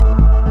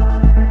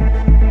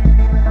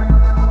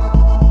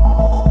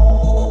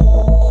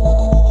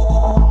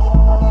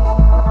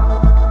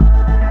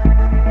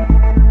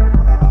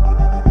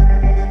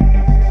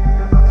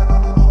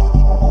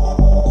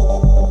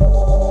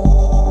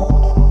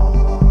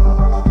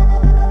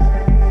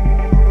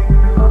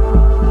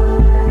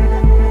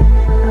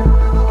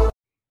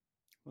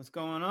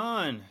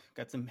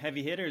Got some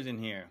heavy hitters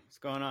in here. What's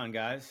going on,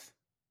 guys?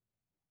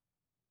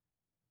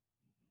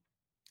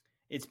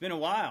 It's been a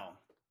while.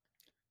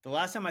 The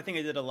last time I think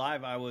I did a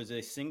live, I was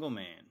a single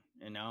man,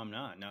 and now I'm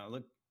not. Now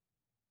look,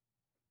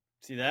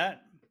 see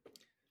that?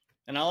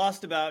 And I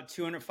lost about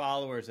 200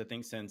 followers, I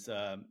think, since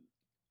I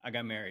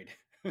got married.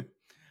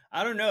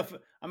 I don't know if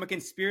I'm a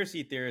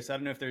conspiracy theorist. I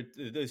don't know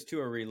if those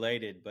two are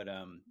related, but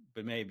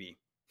maybe.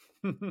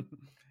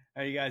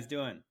 How you guys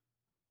doing?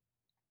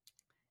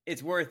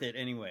 It's worth it,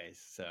 anyways.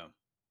 So,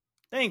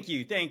 thank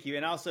you,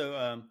 and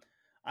also,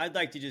 I'd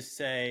like to just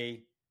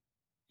say,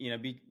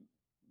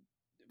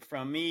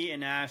 from me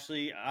and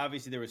Ashley,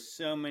 obviously there was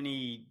so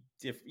many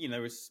different,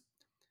 there was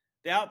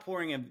the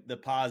outpouring of the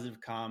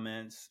positive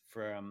comments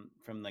from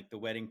like the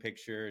wedding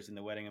pictures and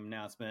the wedding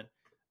announcement.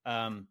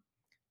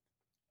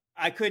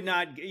 I could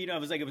not,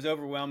 it was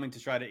overwhelming to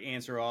try to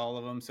answer all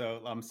of them.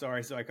 So I'm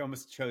sorry. So I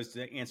almost chose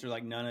to answer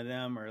like none of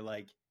them, or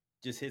like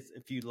just hit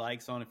a few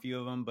likes on a few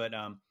of them. But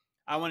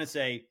I want to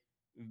say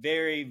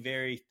very,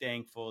 very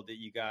thankful that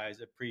you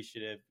guys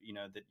appreciative,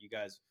 that you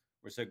guys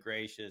were so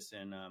gracious,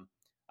 and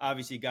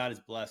obviously God has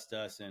blessed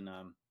us. And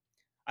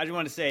I just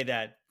want to say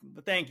that,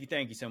 but thank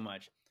you so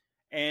much.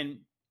 And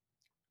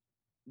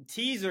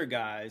teaser,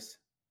 guys,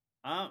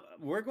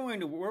 we're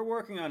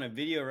working on a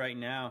video right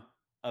now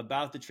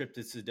about the trip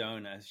to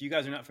Sedona. If you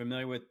guys are not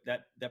familiar with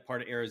that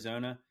part of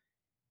Arizona,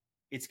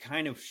 it's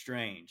kind of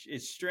strange.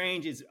 It's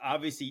strange. It's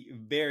obviously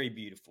very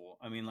beautiful.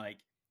 I mean, like,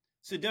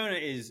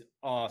 Sedona is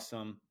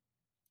awesome,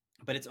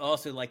 but it's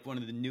also like one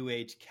of the new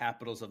age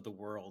capitals of the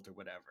world or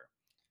whatever.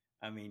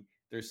 I mean,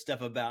 there's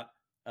stuff about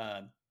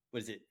what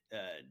is it?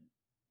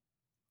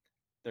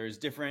 There's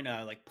different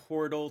like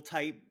portal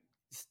type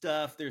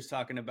stuff. There's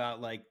talking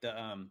about like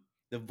the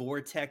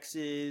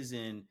vortexes,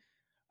 and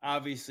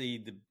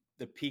obviously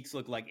the peaks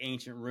look like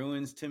ancient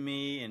ruins to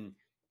me. And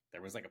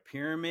there was like a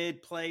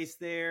pyramid place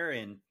there,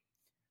 and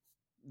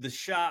the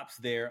shops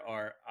there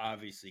are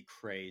obviously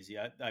crazy.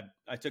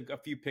 I took a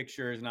few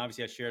pictures, and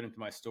obviously I shared them to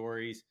my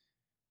stories.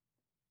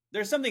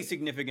 There's something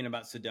significant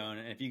about Sedona,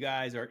 and if you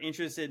guys are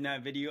interested in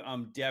that video,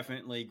 I'm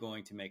definitely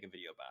going to make a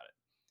video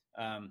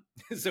about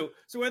it. So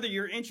whether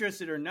you're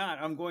interested or not,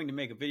 I'm going to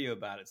make a video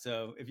about it.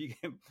 So if you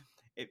can,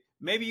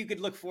 maybe you could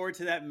look forward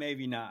to that,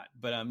 maybe not.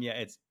 But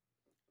yeah,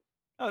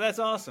 oh, that's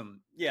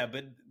awesome. Yeah,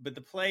 but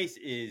the place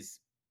is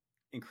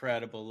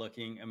incredible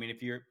looking. I mean,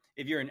 if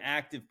you're an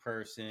active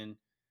person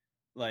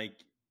like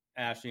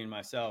Ashley and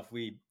myself,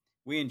 we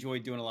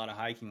enjoyed doing a lot of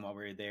hiking while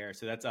we were there.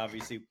 So that's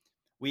obviously,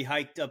 we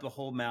hiked up a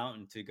whole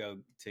mountain to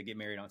get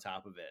married on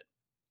top of it.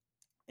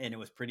 And it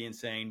was pretty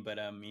insane, but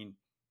I mean,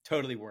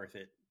 totally worth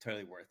it.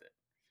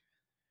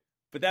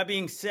 But that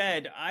being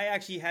said, I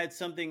actually had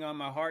something on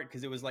my heart,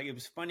 because it was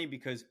funny,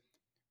 because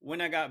when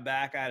I got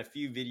back, I had a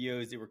few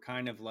videos that were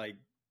kind of like,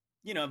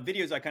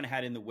 videos I kind of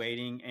had in the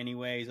waiting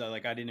anyways. I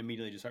didn't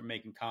immediately just start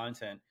making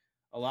content.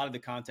 A lot of the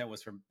content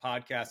was from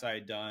podcasts I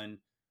had done,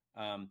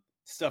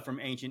 stuff from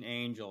Ancient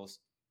Angels.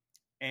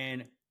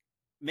 And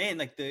man,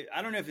 like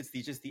I don't know if it's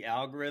just the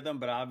algorithm,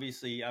 but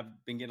obviously I've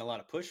been getting a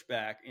lot of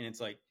pushback, and it's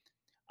like,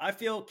 I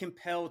feel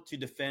compelled to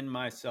defend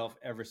myself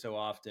ever so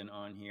often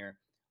on here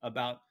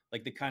about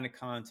like the kind of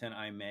content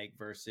I make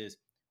versus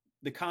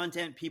the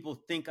content people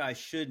think I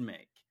should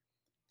make.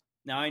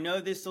 Now, I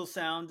know this will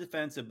sound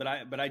defensive, but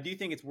I do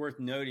think it's worth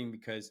noting,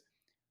 because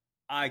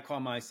I call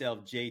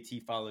myself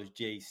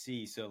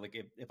JTFOLLOWSJC. So like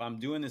if I'm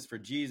doing this for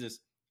Jesus,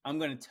 I'm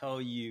going to tell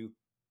you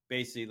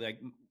basically like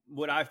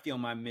what I feel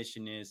my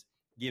mission is,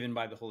 given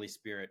by the Holy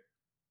Spirit.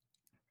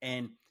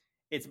 And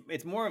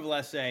it's more or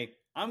less say,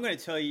 I'm going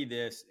to tell you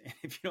this, and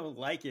if you don't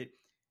like it,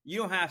 you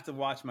don't have to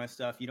watch my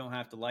stuff. You don't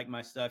have to like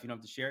my stuff. You don't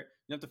have to share it.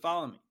 You don't have to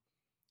follow me.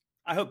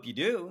 I hope you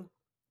do,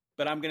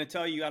 but I'm going to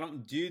tell you, I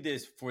don't do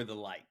this for the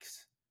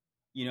likes.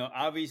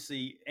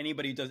 Obviously,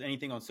 anybody who does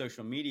anything on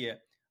social media,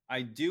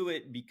 I do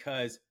it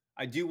because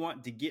I do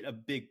want to get a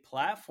big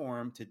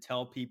platform to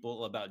tell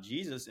people about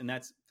Jesus, and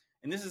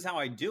this is how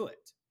I do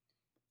it.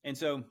 And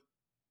so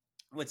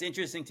what's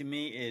interesting to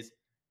me is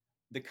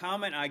the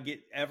comment I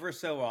get ever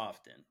so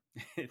often.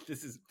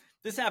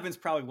 This happens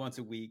probably once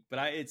a week, but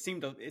it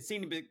seemed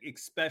to be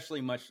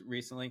especially much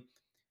recently.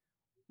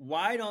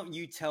 Why don't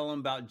you tell them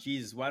about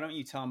Jesus? Why don't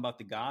you tell them about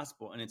the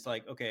gospel? And it's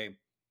like, okay,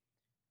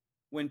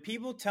 when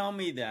people tell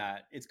me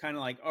that, it's kind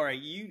of like, all right,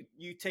 you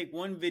take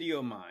one video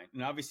of mine,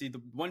 and obviously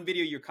the one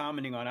video you're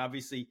commenting on,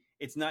 obviously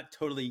it's not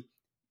totally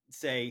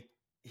say,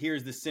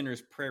 here's the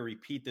sinner's prayer,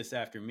 repeat this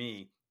after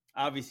me.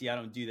 Obviously I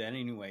don't do that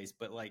anyways,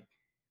 but like,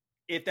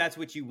 if that's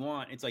what you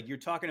want, it's like you're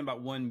talking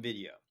about one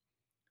video.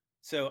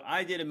 So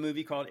I did a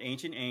movie called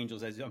Ancient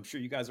Angels, as I'm sure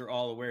you guys are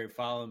all aware,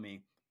 follow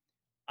me.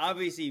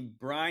 Obviously,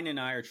 Brian and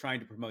I are trying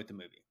to promote the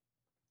movie.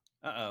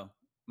 Uh-oh,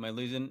 am I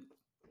losing?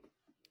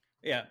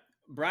 Yeah,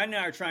 Brian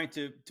and I are trying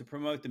to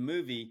promote the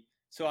movie.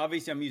 So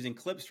obviously I'm using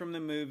clips from the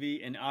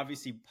movie, and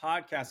obviously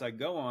podcasts I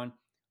go on,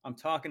 I'm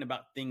talking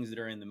about things that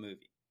are in the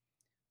movie.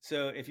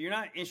 So if you're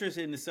not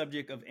interested in the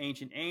subject of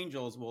Ancient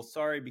Angels, well,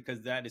 sorry,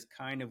 because that is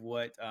kind of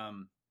what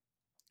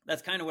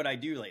I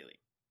do lately.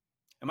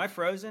 Am I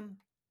frozen?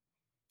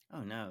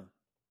 Oh no.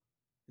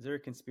 Is there a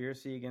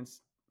conspiracy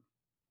against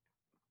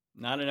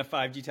not enough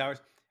 5G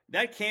towers?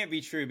 That can't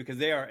be true because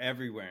they are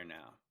everywhere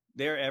now.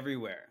 They're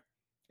everywhere.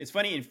 It's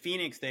funny, in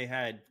Phoenix, they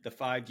had the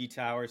 5G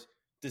towers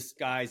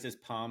disguised as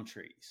palm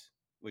trees,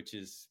 which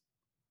is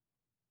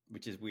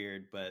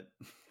weird, but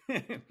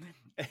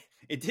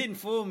it didn't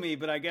fool me,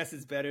 but I guess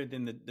it's better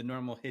than the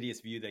normal hideous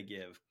view they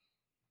give.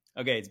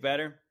 Okay, it's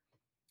better.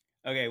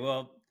 Okay,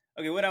 well,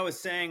 okay, what I was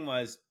saying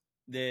was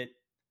that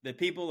the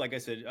people, like I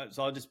said,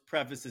 so I'll just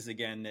preface this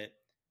again,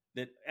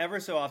 that ever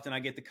so often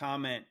I get the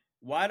comment,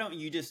 why don't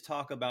you just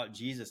talk about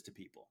Jesus to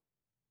people?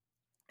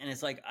 And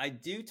it's like, I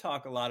do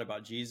talk a lot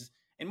about Jesus.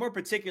 And more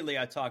particularly,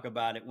 I talk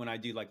about it when I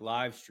do like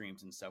live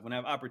streams and stuff, when I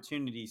have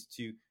opportunities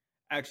to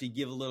actually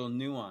give a little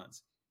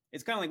nuance.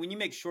 It's kind of like when you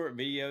make short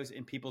videos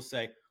and people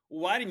say,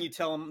 well, why didn't you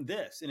tell them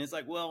this? And it's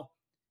like, well,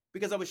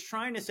 because I was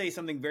trying to say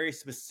something very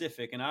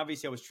specific. And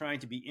obviously I was trying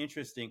to be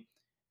interesting.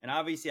 And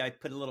obviously I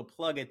put a little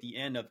plug at the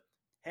end of,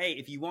 hey,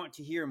 if you want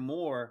to hear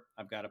more,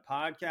 I've got a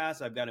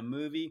podcast, I've got a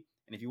movie.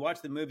 And if you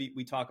watch the movie,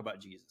 we talk about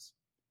Jesus.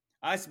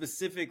 I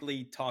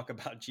specifically talk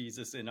about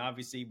Jesus and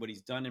obviously what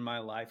he's done in my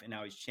life and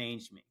how he's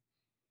changed me.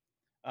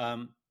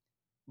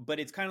 But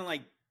it's kind of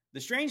like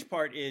the strange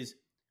part is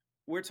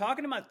we're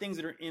talking about things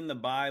that are in the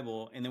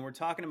Bible, and then we're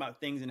talking about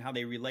things and how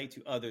they relate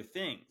to other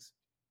things.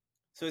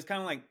 So it's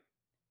kind of like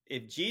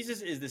if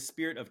Jesus is the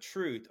spirit of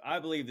truth, I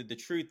believe that the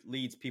truth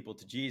leads people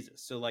to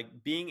Jesus. So like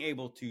being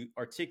able to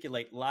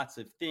articulate lots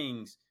of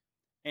things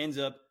ends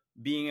up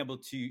being able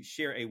to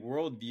share a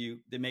worldview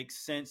that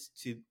makes sense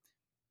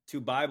to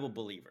Bible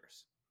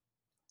believers.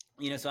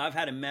 So I've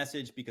had a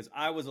message because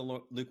I was a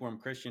lukewarm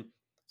Christian.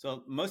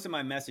 So most of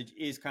my message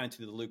is kind of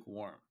to the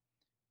lukewarm.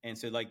 And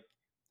so like,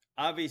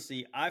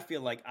 obviously I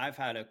feel like I've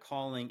had a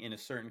calling in a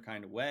certain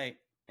kind of way,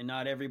 and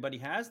not everybody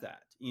has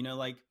that.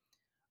 Like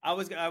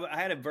I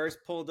had a verse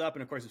pulled up,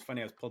 and of course it's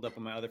funny, I was pulled up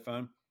on my other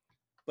phone.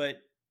 But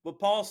what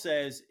Paul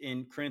says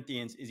in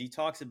Corinthians is he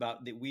talks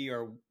about that we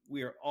are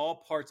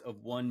all parts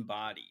of one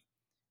body.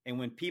 And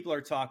when people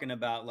are talking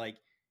about like,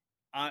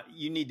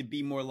 you need to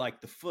be more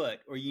like the foot,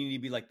 or you need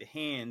to be like the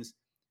hands.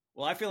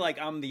 Well, I feel like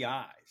I'm the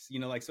eyes,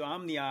 like, so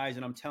I'm the eyes,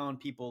 and I'm telling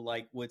people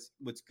like what's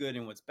good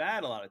and what's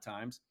bad a lot of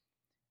times.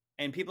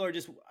 And people are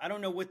just, I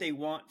don't know what they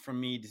want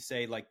from me to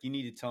say, like, you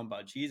need to tell them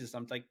about Jesus.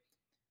 I'm like,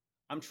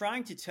 I'm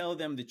trying to tell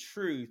them the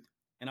truth,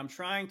 and I'm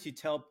trying to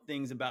tell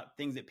things about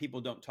things that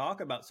people don't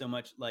talk about so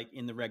much, like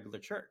in the regular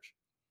church.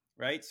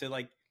 Right. So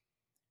like,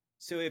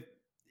 so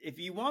if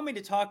you want me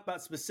to talk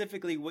about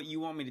specifically what you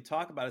want me to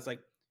talk about, it's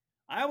like,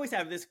 I always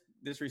have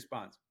this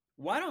response.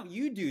 Why don't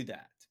you do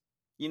that?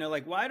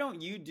 Like, why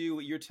don't you do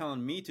what you're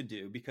telling me to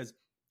do? Because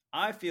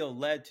I feel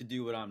led to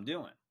do what I'm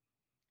doing.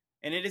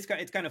 And it's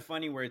kind of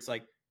funny where it's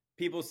like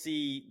people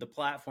see the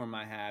platform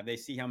I have. They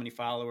see how many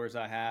followers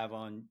I have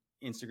on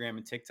Instagram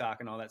and TikTok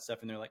and all that stuff.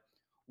 And they're like,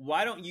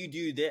 why don't you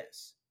do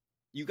this?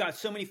 You got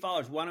so many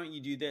followers. Why don't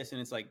you do this? And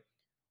it's like,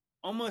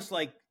 almost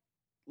like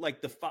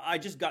I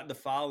just got the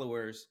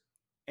followers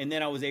and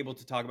then I was able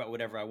to talk about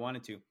whatever I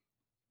wanted to.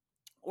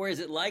 Or is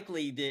it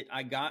likely that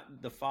I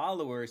got the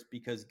followers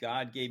because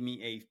God gave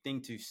me a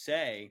thing to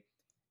say,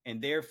 and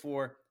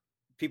therefore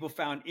people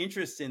found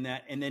interest in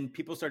that, and then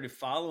people started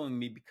following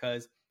me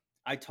because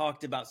I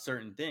talked about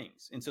certain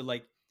things? And so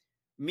like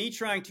me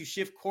trying to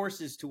shift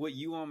courses to what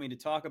you want me to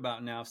talk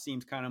about now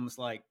seems kind of almost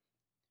like,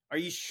 are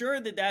you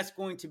sure that that's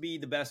going to be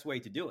the best way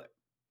to do it?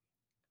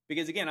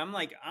 Because again,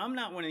 I'm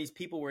not one of these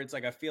people where it's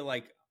like, I feel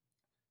like,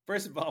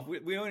 first of all,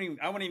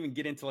 I won't even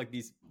get into like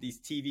these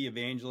TV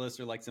evangelists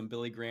or like some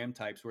Billy Graham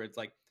types where it's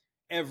like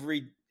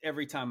every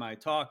time I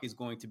talk is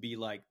going to be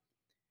like,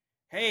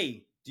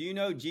 hey, do you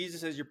know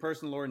Jesus as your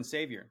personal Lord and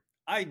Savior?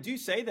 I do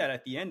say that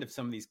at the end of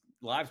some of these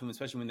lives,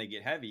 especially when they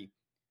get heavy.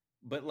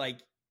 But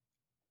like,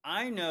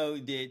 I know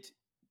that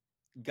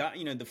God,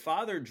 the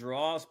Father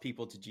draws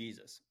people to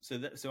Jesus.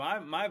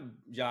 My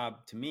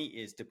job to me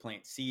is to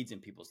plant seeds in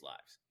people's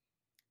lives.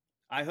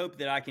 I hope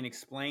that I can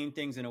explain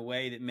things in a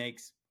way that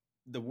makes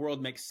the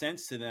world make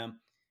sense to them,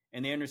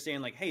 and they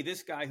understand like, hey,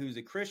 this guy who's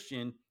a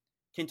Christian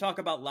can talk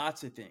about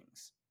lots of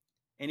things,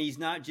 and he's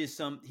not just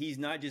some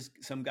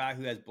guy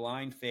who has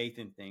blind faith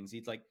in things.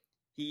 He's like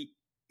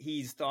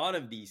he's thought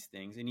of these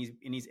things, and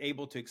he's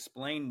able to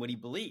explain what he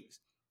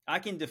believes. I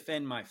can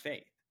defend my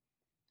faith,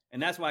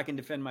 and that's why I can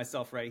defend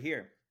myself right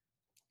here.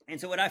 And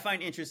so what I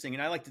find interesting,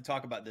 and I like to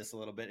talk about this a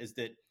little bit, is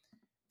that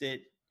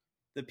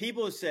the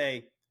people who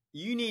say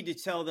you need to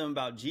tell them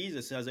about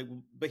Jesus, and I was like,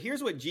 but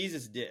here's what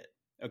Jesus did.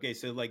 Okay,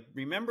 so like,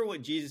 remember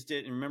what Jesus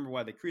did and remember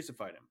why they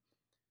crucified him.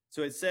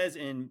 So it says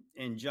in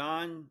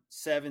John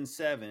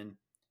 7:7,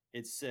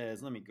 it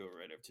says, let me go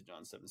right up to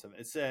John 7:7.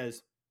 It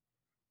says,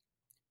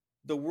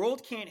 the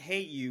world can't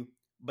hate you,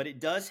 but it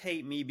does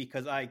hate me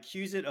because I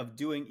accuse it of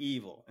doing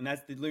evil. And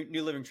that's the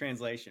New Living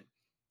Translation.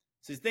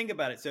 So think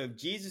about it. So if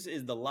Jesus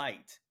is the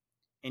light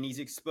and he's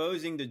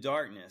exposing the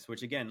darkness,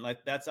 which again,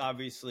 like that's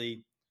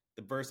obviously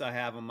the verse I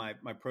have on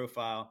my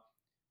profile,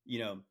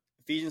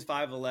 Ephesians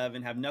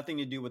 5:11, have nothing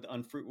to do with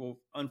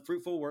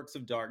unfruitful works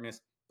of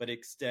darkness, but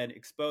instead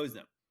expose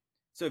them.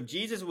 So if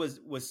Jesus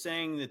was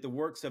saying that the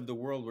works of the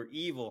world were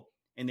evil,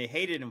 and they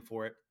hated him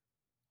for it.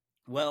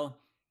 Well,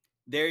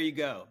 there you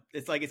go.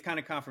 It's like it's kind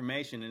of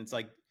confirmation, and it's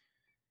like,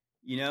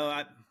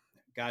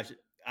 gosh,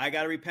 I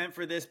got to repent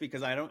for this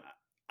because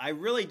I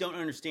really don't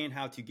understand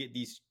how to get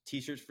these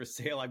t-shirts for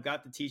sale. I've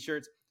got the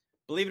t-shirts.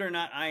 Believe it or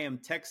not, I am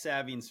tech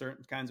savvy in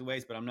certain kinds of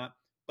ways, but I'm not.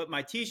 But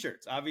my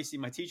t-shirts, obviously,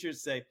 my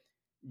t-shirts say,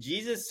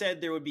 Jesus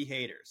said there would be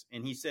haters,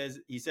 and he says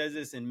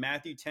this in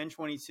Matthew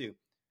 10:22.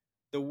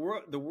 The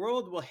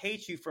world will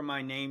hate you for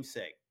my name's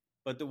sake,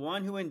 but the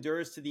one who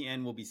endures to the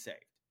end will be saved.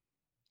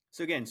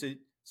 So again,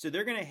 so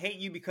they're going to hate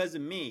you because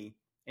of me,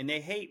 and they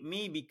hate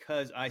me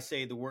because I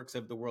say the works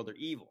of the world are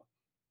evil.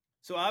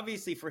 So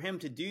obviously, for him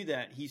to do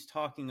that, he's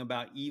talking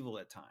about evil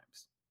at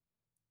times.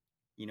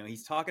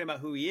 He's talking about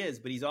who he is,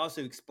 but he's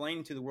also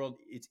explaining to the world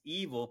it's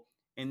evil,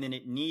 and then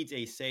it needs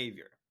a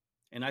savior.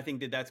 And I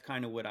think that's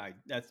kind of what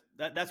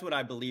that's what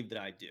I believe that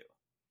I do,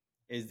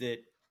 is that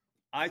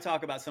I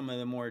talk about some of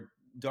the more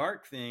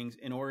dark things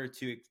in order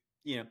to,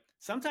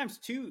 sometimes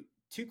to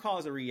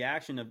cause a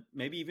reaction of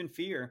maybe even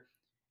fear,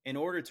 in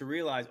order to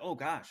realize, oh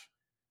gosh,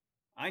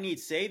 I need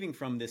saving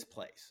from this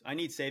place. I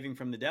need saving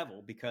from the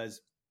devil,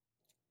 because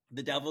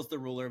the devil's the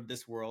ruler of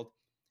this world.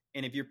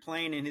 And if you're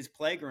playing in his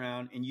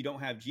playground and you don't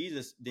have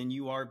Jesus, then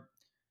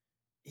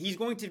he's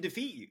going to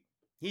defeat you.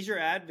 He's your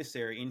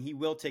adversary, and he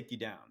will take you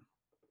down.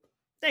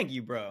 Thank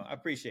you, bro. I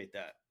appreciate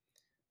that.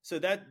 So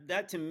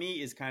that to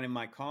me is kind of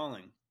my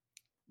calling.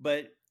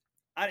 But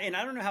I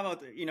don't know how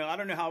I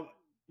don't know how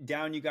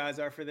down you guys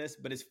are for this,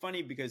 but it's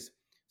funny because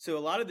so a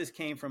lot of this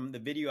came from the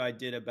video I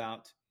did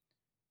about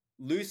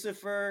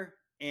Lucifer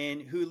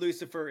and who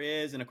Lucifer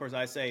is. And of course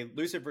I say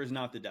Lucifer is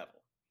not the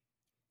devil.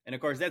 And of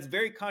course that's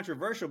very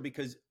controversial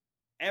because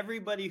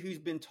everybody who's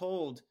been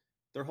told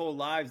their whole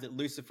lives that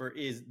Lucifer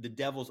is the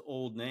devil's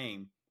old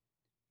name.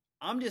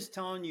 I'm just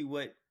telling you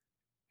what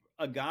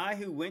a guy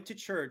who went to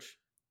church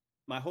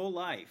my whole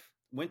life,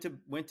 went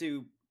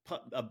to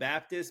a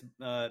Baptist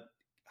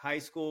high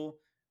school,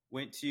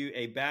 went to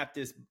a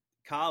Baptist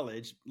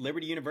college,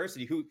 Liberty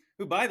University, who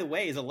by the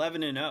way is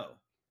 11-0.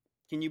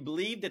 Can you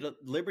believe that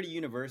Liberty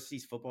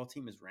University's football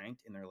team is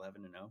ranked and they're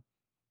 11-0?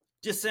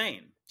 Just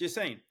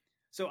saying.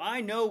 So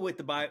I know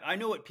what I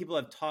know what people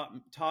have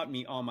taught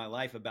me all my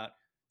life about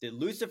that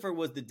Lucifer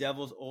was the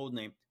devil's old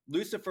name.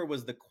 Lucifer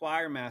was the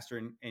choir master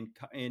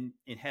in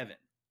heaven.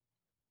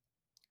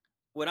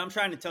 What I'm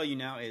trying to tell you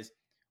now is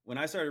when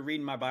I started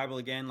reading my Bible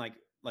again, like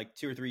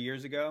 2 or 3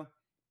 years ago,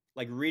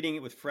 like reading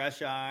it with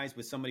fresh eyes,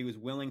 with somebody who was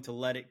willing to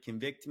let it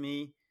convict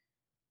me,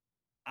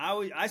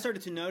 I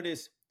started to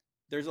notice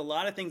there's a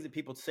lot of things that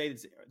people say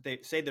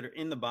that are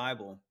in the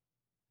Bible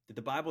that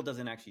the Bible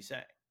doesn't actually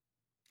say.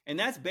 And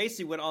that's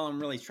basically what all I'm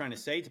really trying to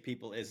say to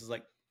people is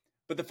like,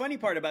 but the funny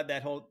part about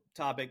that whole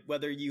topic,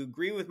 whether you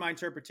agree with my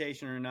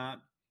interpretation or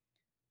not,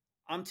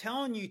 I'm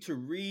telling you to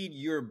read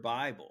your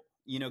Bible,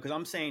 because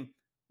I'm saying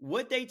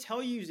what they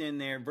tell you is in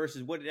there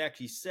versus what it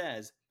actually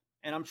says.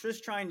 And I'm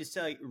just trying to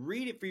say,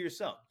 read it for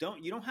yourself.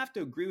 You don't have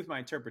to agree with my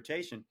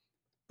interpretation,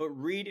 but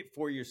read it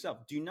for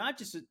yourself. Do not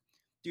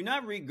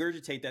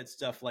regurgitate that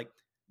stuff like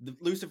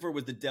Lucifer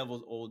was the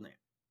devil's old name.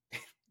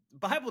 The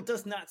Bible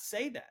does not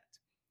say that.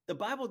 The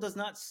Bible does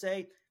not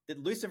say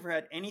that Lucifer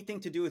had anything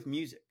to do with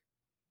music.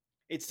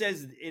 It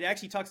says it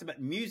actually talks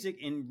about music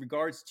in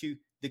regards to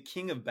the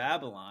king of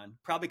Babylon,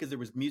 probably because there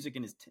was music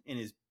in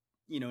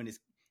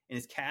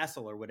his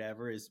castle or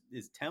whatever, his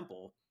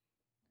temple.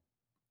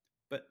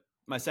 But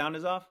my sound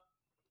is off?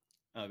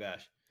 Oh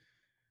gosh.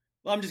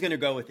 Well, I'm just going to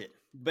go with it.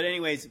 But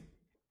anyways,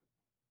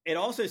 it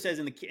also says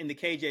in the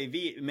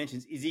KJV, it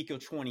mentions Ezekiel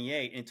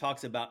 28 and it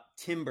talks about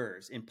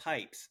timbers and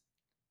pipes.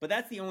 But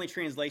that's the only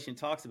translation that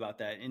talks about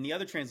that. In the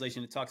other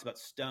translation, it talks about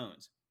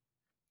stones.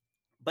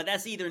 But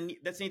that's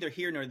neither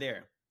here nor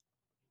there.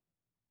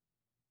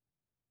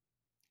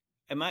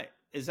 Does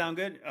it sound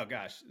good? Oh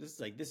gosh, this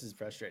is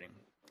frustrating.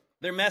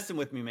 They're messing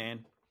with me,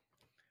 man.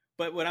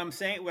 But what I'm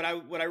saying, what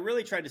I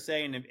really tried to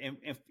say, and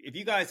if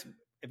you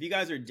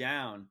guys are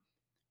down,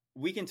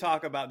 we can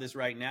talk about this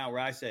right now. Where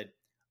I said,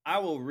 I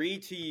will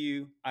read to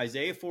you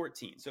Isaiah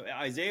 14. So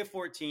Isaiah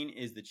 14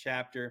 is the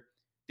chapter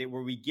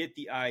where we get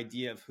the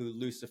idea of who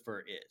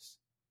Lucifer is.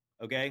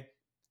 Okay,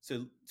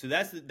 so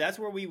that's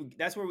where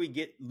we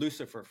get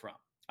Lucifer from,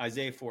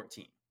 Isaiah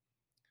 14.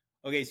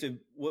 Okay, so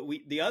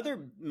the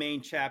other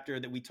main chapter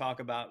that we talk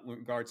about in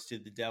regards to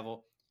the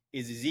devil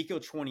is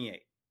Ezekiel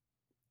 28.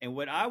 And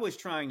what I was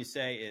trying to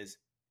say is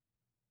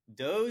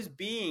those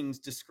beings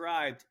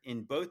described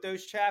in both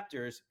those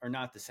chapters are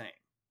not the same.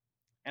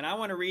 And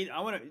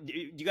do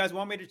you guys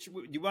want me to,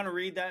 do you want to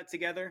read that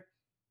together?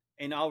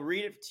 And I'll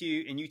read it to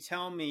you and you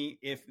tell me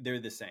if they're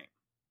the same.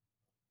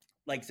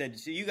 Like I said,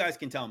 so you guys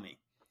can tell me.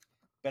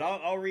 But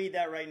I'll read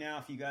that right now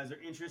if you guys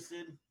are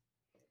interested.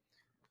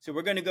 So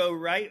we're going to go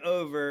right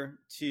over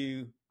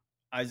to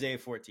Isaiah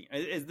 14.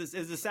 Is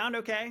the sound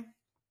okay?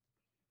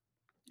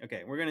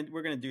 Okay, we're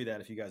gonna do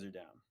that if you guys are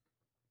down.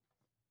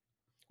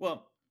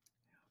 Well,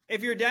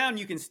 if you're down,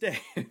 you can stay.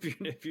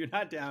 If you're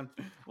not down,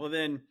 well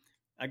then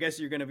I guess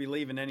you're gonna be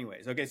leaving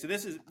anyways. Okay, so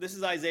this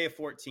is Isaiah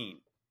 14,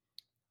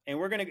 and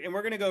we're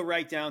gonna go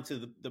right down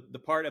to the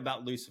part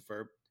about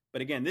Lucifer.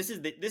 But again, this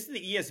is the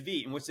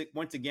ESV, and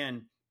once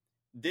again,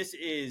 this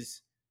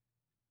is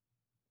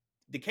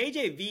the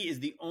KJV is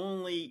the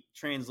only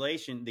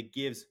translation that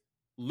gives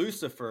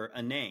Lucifer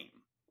a name,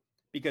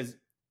 because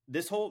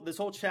this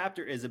whole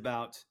chapter is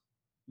about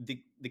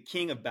the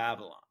king of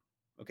Babylon.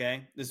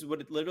 Okay, this is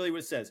what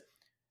it says.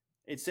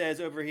 It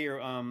says over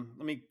here.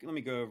 Let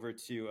me go over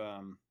to.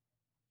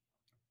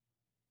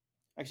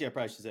 Actually, I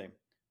probably should say.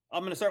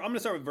 I'm gonna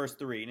start with verse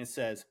 3, and it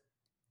says,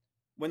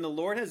 "When the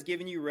Lord has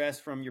given you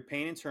rest from your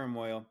pain and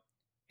turmoil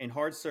and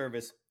hard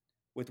service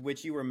with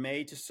which you were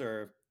made to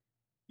serve,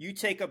 you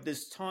take up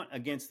this taunt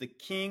against the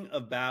king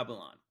of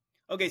Babylon."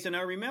 Okay, so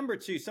now remember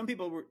too,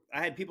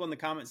 I had people in the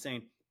comments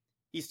saying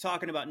he's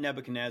talking about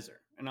Nebuchadnezzar,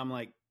 and I'm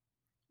like,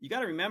 you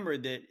got to remember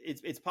that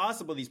it's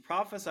possible he's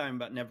prophesying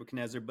about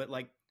Nebuchadnezzar, but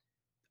like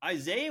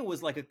Isaiah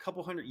was like a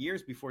couple hundred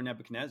years before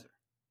Nebuchadnezzar,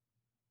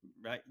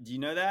 right? Do you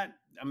know that?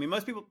 I mean,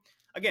 most people,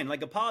 again,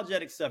 like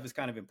apologetic stuff is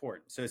kind of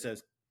important. So it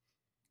says,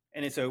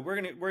 so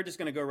we're just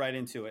gonna go right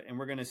into it, and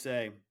we're gonna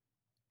say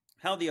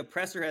how the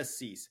oppressor has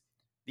ceased,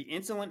 the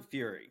insolent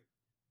fury.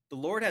 The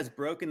Lord has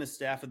broken the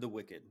staff of the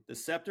wicked, the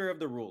scepter of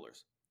the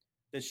rulers,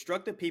 that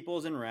struck the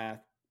peoples in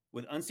wrath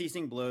with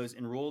unceasing blows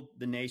and ruled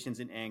the nations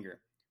in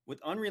anger.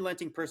 With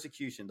unrelenting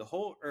persecution, the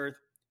whole earth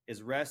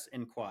is rest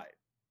and quiet.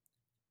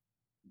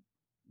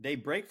 They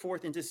break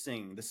forth into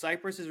singing. The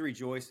cypresses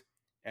rejoice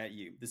at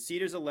you. The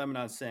cedars of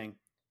Lebanon saying,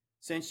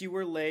 since you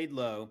were laid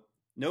low,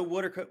 no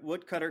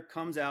woodcutter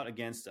comes out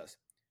against us.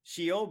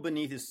 Sheol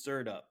beneath is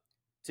stirred up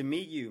to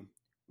meet you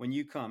when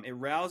you come. It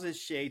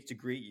rouses shades to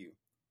greet you.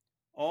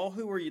 All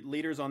who were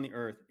leaders on the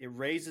earth, it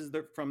raises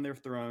from their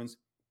thrones.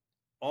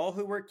 All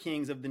who were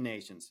kings of the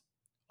nations,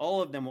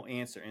 all of them will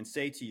answer and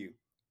say to you,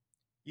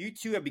 you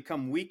too have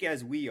become weak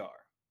as we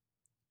are.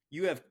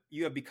 You have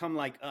become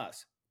like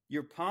us.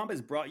 Your pomp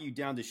has brought you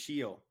down to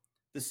Sheol.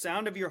 The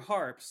sound of your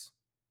harps,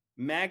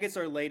 maggots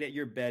are laid at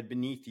your bed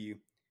beneath you,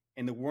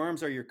 and the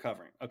worms are your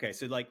covering. Okay,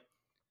 so like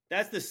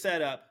that's the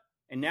setup,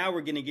 and now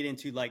we're going to get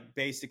into like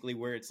basically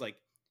where it's like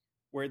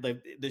where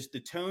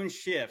the tone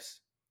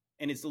shifts.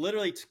 And it's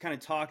literally kind of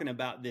talking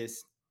about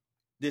this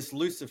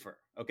Lucifer,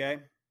 okay?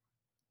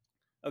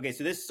 Okay,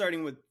 so this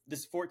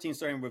 14,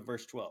 starting with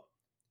verse 12.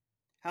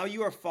 How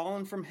you are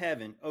fallen from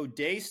heaven, O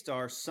day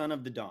star, son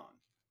of the dawn.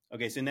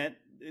 Okay, so in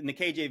the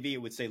KJV, it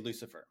would say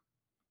Lucifer.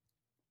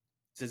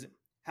 It says,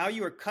 how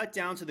you are cut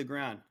down to the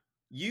ground,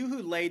 you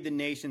who laid the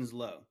nations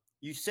low.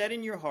 You said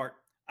in your heart,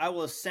 I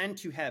will ascend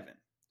to heaven,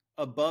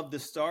 above the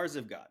stars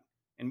of God.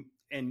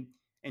 And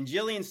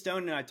Jillian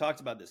Stone and I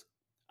talked about this.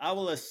 I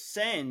will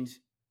ascend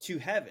to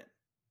heaven.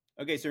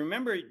 Okay, so do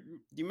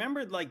you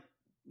remember like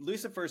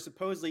Lucifer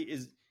supposedly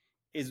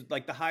is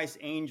like the highest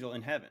angel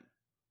in heaven.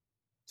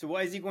 So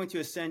why is he going to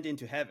ascend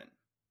into heaven?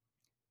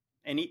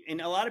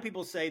 And a lot of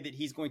people say that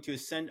he's going to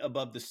ascend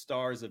above the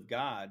stars of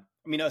God.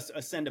 I mean,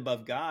 ascend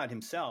above God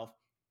himself,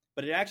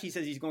 but it actually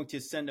says he's going to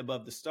ascend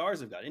above the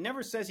stars of God. It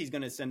never says he's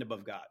going to ascend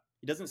above God.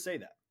 It doesn't say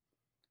that.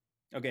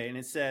 Okay, and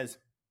it says,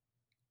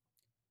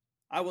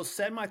 I will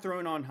set my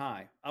throne on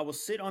high. I will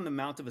sit on the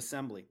mount of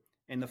assembly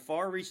in the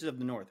far reaches of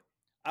the north.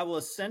 I will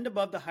ascend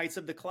above the heights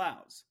of the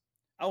clouds.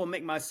 I will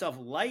make myself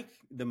like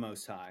the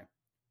Most High.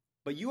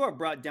 But you are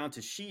brought down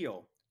to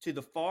Sheol, to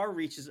the far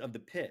reaches of the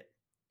pit.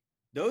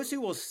 Those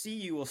who will see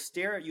you will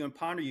stare at you and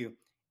ponder you.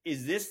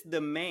 Is this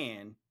the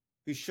man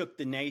who shook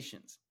the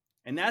nations?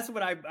 And that's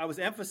what I was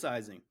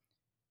emphasizing.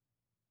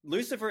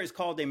 Lucifer is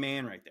called a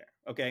man right there,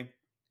 okay?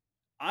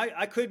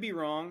 I could be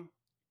wrong,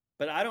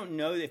 but I don't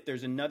know if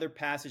there's another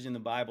passage in the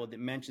Bible that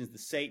mentions the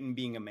Satan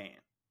being a man.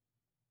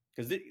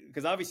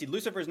 Because obviously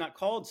Lucifer is not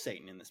called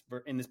Satan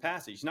in this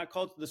passage. He's not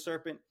called the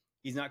serpent.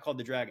 He's not called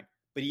the dragon.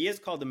 But he is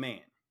called a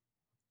man.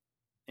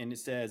 And it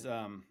says,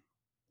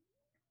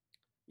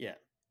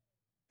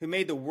 who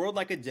made the world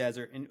like a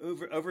desert and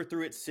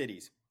overthrew its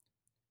cities.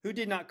 Who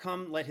did not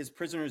come let his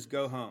prisoners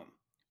go home.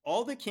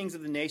 All the kings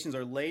of the nations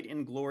are laid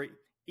in glory,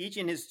 each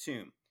in his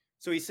tomb.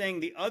 So he's saying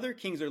the other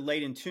kings are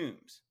laid in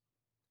tombs.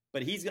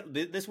 But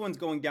this one's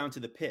going down to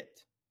the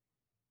pit.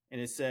 And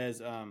it says,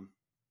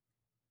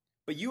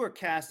 but you are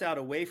cast out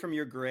away from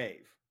your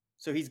grave.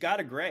 So he's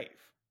got a grave,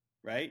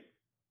 right?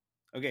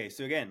 Okay,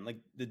 so again, like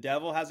the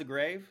devil has a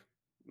grave.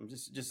 I'm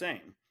just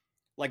saying.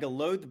 Like a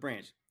loathed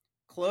branch.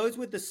 Clothed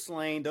with the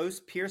slain, those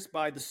pierced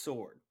by the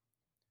sword.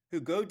 Who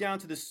go down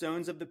to the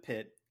stones of the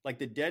pit, like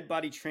the dead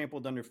body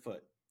trampled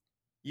underfoot.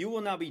 You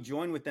will not be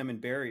joined with them in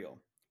burial,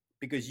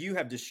 because you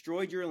have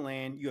destroyed your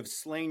land, you have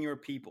slain your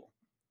people.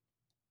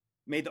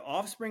 May the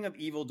offspring of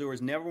evildoers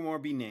nevermore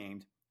be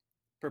named.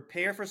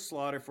 Prepare for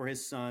slaughter for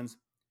his sons,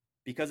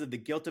 because of the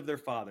guilt of their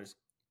fathers,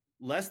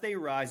 lest they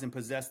rise and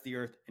possess the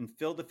earth and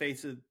fill the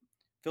face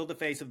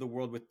of the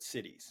world with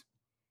cities.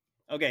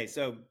 Okay,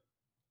 so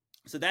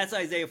that's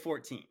Isaiah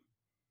 14.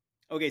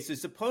 Okay, so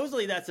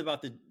supposedly that's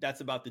about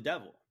the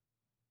devil.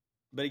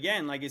 But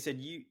again, like I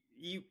said,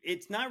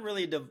 it's not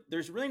really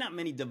there's really not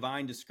many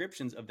divine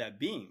descriptions of that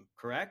being,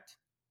 correct?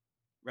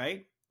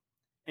 Right?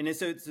 And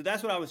so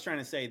that's what I was trying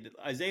to say, that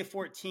Isaiah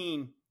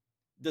 14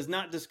 does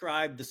not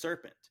describe the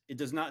serpent. It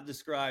does not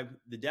describe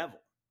the devil.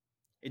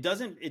 It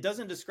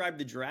doesn't describe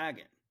the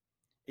dragon.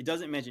 It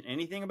doesn't mention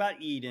anything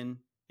about Eden.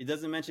 It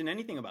doesn't mention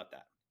anything about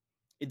that.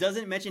 It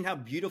doesn't mention how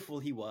beautiful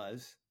he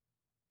was.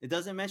 It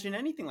doesn't mention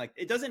anything like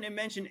it doesn't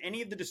mention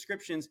any of the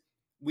descriptions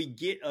we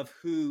get of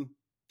who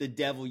the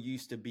devil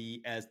used to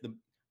be as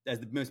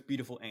the most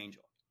beautiful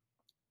angel.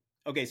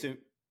 Okay, so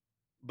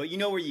but you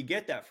know where you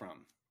get that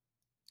from?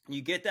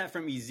 You get that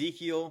from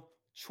Ezekiel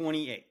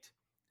 28.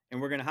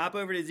 And we're going to hop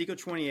over to Ezekiel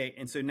 28.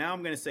 And so now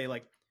I'm going to say,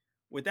 like,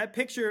 with that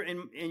picture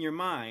in your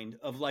mind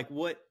of like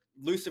what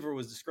Lucifer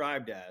was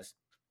described as,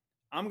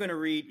 I'm going to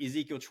read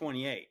Ezekiel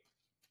 28.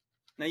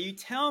 Now you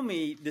tell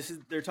me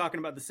they're talking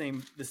about the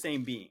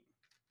same being,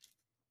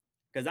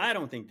 because I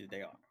don't think that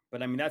they are.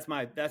 But I mean, that's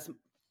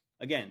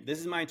again, this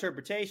is my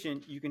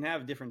interpretation. You can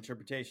have a different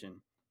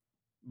interpretation,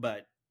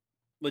 but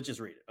let's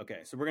just read it. Okay,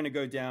 so we're going to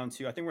go down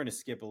to, I think we're going to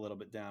skip a little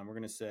bit down. We're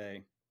going to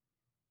say,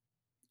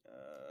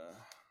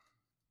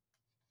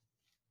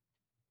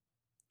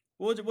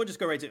 we'll just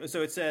go right to it.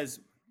 So it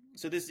says,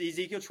 so this is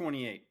Ezekiel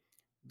 28.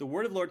 The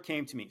word of the Lord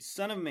came to me,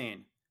 Son of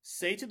man,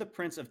 say to the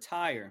prince of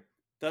Tyre,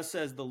 thus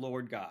says the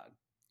Lord God,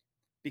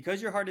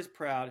 because your heart is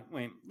proud.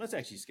 Wait, let's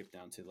actually skip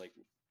down to like,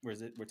 where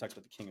is it? We're talking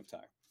about the king of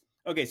Tyre.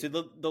 Okay, so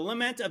the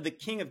lament of the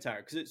king of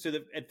Tyre.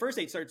 At first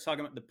it starts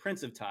talking about the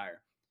prince of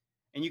Tyre.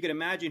 And you could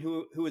imagine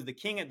who was the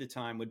king at the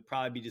time would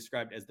probably be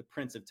described as the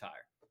prince of Tyre,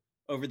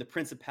 over the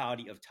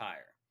principality of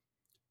Tyre.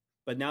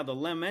 But now the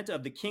lament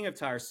of the king of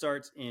Tyre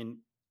starts in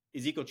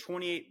Ezekiel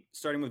 28,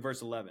 starting with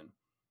verse 11.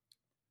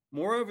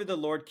 Moreover, the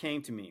Lord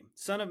came to me,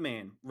 Son of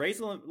man, raise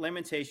a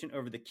lamentation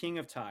over the king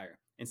of Tyre,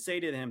 and say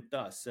to him,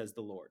 thus says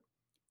the Lord,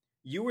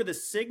 you were the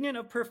signet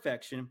of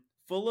perfection,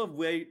 full of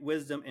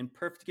wisdom and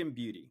perfect in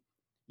beauty.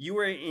 You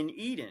were in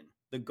Eden,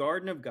 the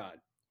garden of God.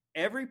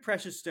 Every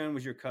precious stone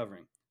was your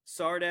covering.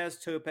 Sardius,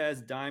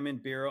 topaz,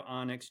 diamond, beryl,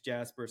 onyx,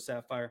 jasper,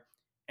 sapphire,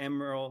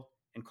 emerald,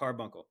 and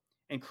carbuncle.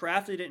 And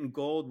crafted it in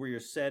gold were your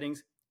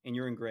settings and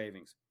your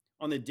engravings.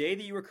 On the day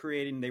that you were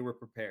created, they were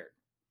prepared.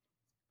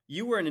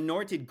 You were an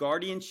anointed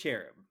guardian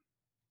cherub.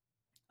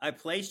 I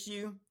placed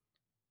you.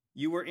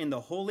 You were in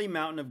the holy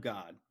mountain of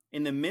God.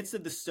 In the midst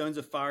of the stones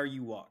of fire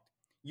you walked.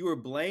 You were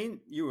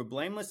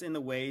blameless in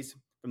the ways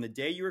from the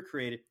day you were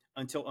created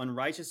until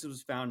unrighteousness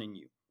was found in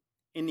you.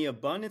 In the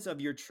abundance of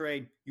your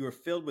trade, you were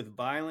filled with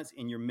violence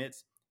in your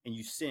midst, and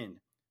you sinned.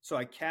 So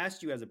I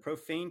cast you as a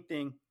profane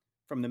thing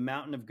from the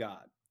mountain of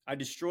God. I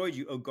destroyed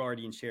you, O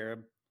guardian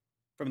cherub.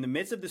 From the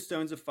midst of the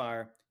stones of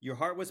fire, your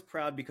heart was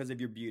proud because of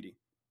your beauty.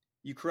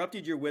 You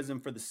corrupted your wisdom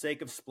for the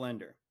sake of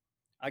splendor.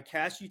 I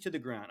cast you to the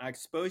ground. I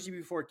exposed you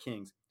before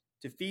kings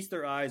to feast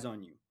their eyes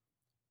on you.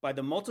 By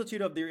the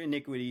multitude of their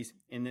iniquities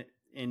in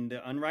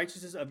the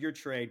unrighteousness of your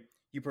trade,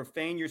 you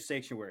profaned your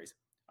sanctuaries.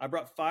 I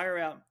brought fire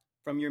out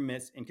from your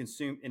midst and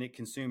it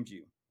consumed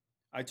you.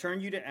 I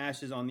turned you to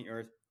ashes on the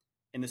earth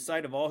in the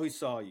sight of all who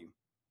saw you,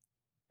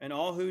 and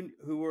all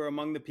who were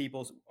among the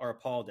peoples are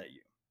appalled at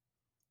you.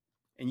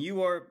 And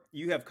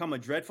you have come a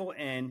dreadful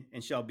end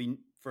and shall be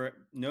for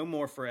no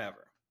more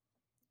forever.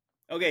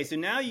 Okay, so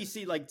now you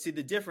see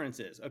the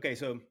differences. Okay,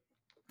 so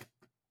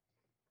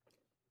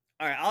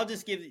all right, I'll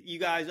just give you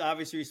guys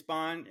obviously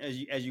respond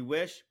as you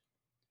wish.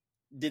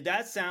 Did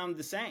that sound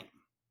the same?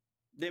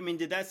 I mean,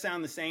 did that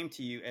sound the same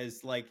to you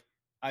as like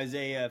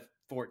Isaiah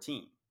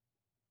 14?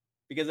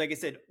 Because like I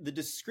said, the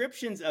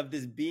descriptions of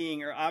this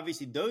being are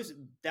obviously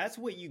that's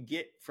what you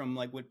get from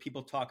like what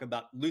people talk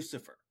about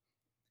Lucifer.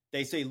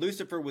 They say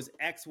Lucifer was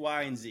X,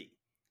 Y, and Z.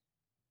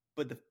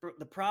 But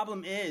the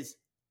problem is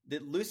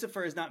that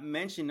Lucifer is not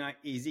mentioned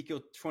in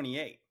Ezekiel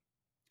 28.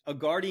 A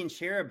guardian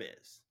cherub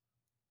is.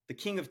 The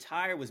king of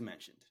Tyre was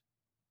mentioned.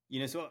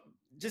 So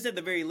just at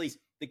the very least,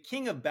 the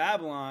king of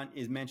Babylon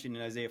is mentioned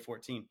in Isaiah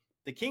 14.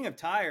 The king of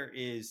Tyre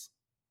is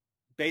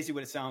basically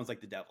what it sounds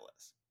like the devil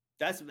is.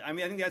 I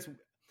think that's,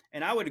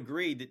 and I would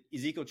agree that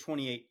Ezekiel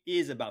 28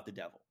 is about the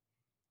devil.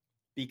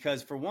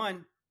 Because for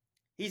one,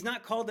 he's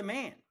not called a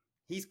man.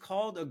 He's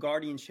called a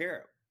guardian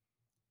cherub.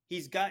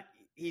 He's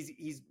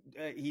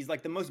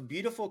like the most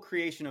beautiful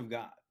creation of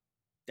God.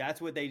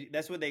 That's what they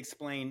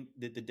explained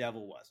that the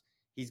devil was.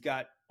 He's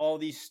got all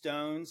these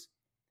stones.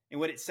 And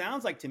what it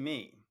sounds like to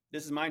me,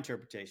 this is my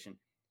interpretation,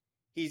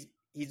 he's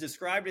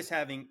described as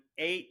having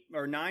 8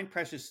 or 9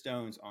 precious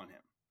stones on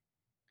him.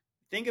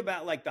 Think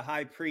about like the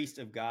high priest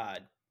of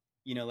God,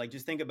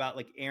 just think about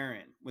like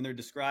Aaron when they're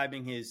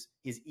describing his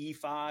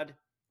ephod,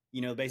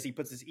 basically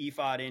puts his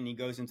ephod in and he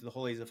goes into the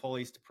holies of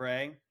holies to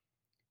pray.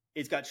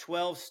 It's got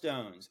 12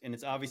 stones and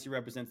it obviously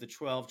represents the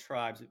 12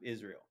 tribes of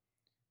Israel.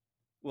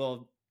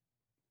 Well,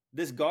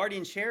 this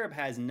guardian cherub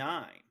has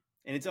 9.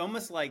 And it's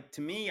almost like,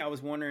 to me, I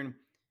was wondering,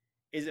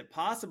 is it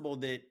possible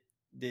that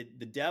the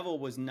devil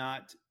was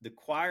not the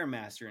choir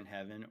master in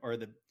heaven or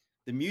the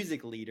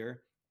music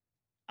leader?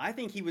 I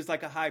think he was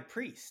like a high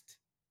priest,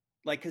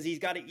 because he's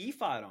got an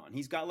ephod on.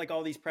 He's got like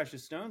all these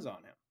precious stones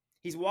on him.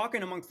 He's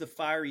walking amongst the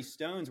fiery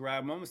stones, where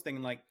I'm almost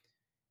thinking like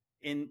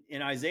in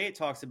Isaiah, it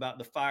talks about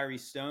the fiery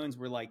stones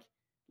were like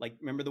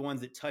remember the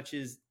ones that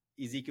touches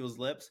Ezekiel's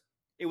lips?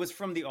 It was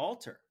from the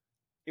altar.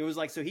 It was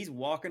like, so he's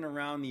walking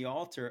around the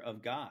altar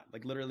of God,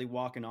 like literally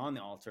walking on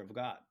the altar of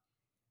God.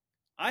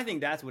 I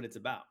think that's what it's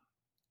about.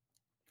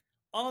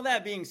 All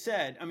that being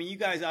said, I mean, you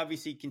guys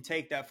obviously can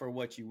take that for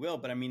what you will,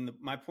 but I mean,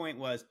 my point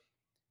was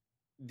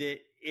that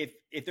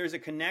if there's a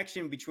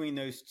connection between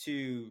those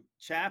two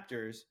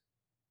chapters,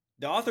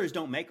 the authors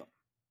don't make them.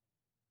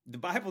 The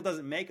Bible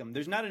doesn't make them.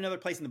 There's not another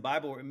place in the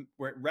Bible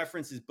where it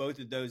references both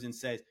of those and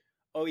says,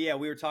 oh yeah,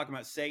 we were talking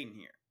about Satan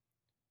here.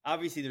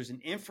 Obviously, there's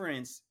an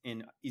inference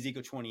in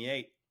Ezekiel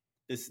 28.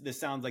 This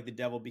sounds like the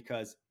devil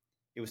because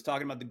it was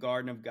talking about the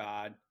garden of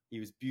God. He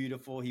was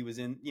beautiful. He was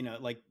in,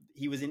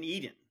 he was in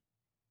Eden.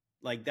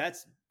 Like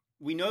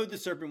we know the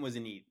serpent was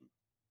in Eden.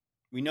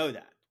 We know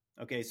that.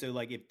 Okay, so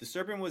like if the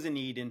serpent was in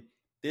Eden,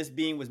 this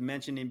being was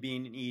mentioned in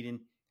being in Eden,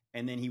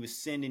 and then he was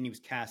sinned and he was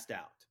cast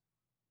out.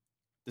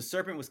 The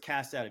serpent was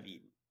cast out of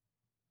Eden.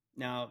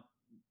 Now,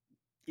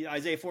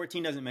 Isaiah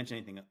 14 doesn't mention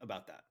anything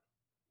about that.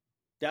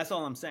 That's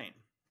all I'm saying.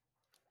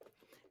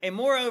 And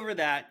moreover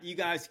that, you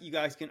guys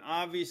can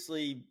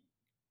obviously,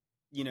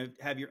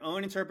 have your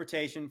own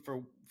interpretation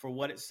for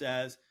what it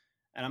says.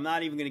 And I'm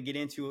not even going to get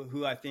into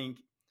who I think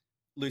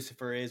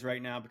Lucifer is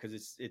right now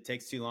because it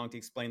takes too long to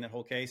explain that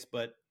whole case.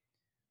 But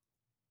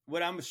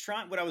what I was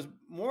trying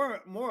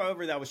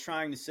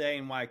to say,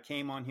 and why I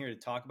came on here to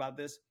talk about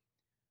this,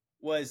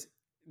 was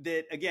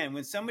that, again,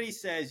 when somebody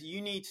says you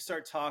need to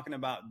start talking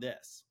about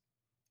this,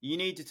 you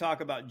need to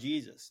talk about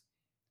Jesus.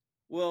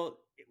 Well,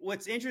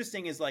 what's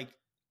interesting is like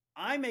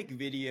I make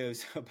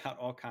videos about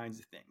all kinds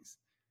of things,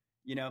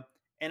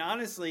 and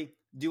honestly,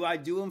 do I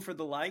do them for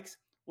the likes?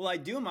 Well, I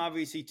do them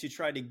obviously to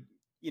try to,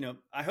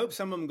 I hope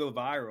some of them go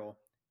viral.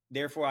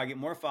 Therefore, I get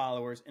more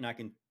followers and I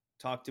can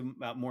talk to them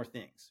about more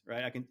things,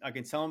 right? I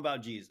can tell them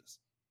about Jesus.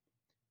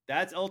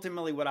 That's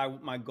ultimately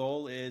what my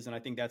goal is, and I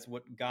think that's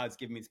what God's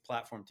given me this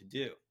platform to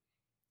do.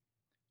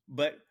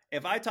 But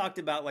if I talked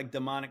about like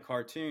demonic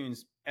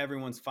cartoons,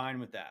 everyone's fine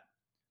with that.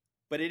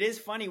 But it is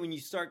funny when you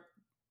start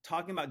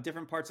talking about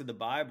different parts of the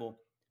Bible.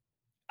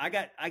 I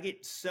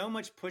get so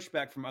much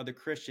pushback from other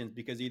Christians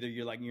because either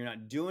you're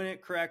not doing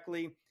it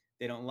correctly,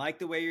 they don't like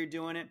the way you're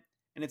doing it,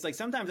 and it's like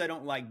sometimes I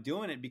don't like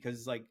doing it because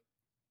it's like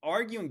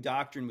arguing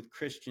doctrine with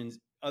Christians,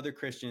 other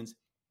Christians,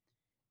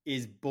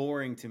 is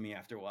boring to me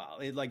after a while.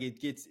 It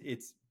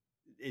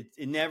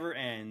never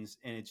ends,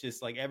 and it's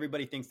just like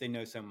everybody thinks they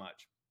know so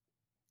much.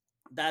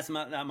 That's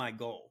not my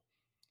goal.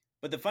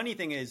 But the funny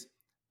thing is,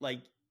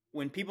 like,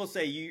 when people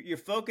say you're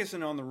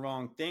focusing on the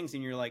wrong things,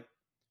 and you're like,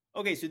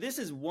 okay, so this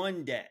is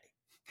one day.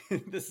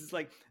 this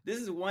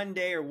is one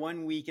day or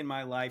 1 week in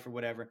my life or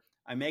whatever.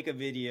 I make a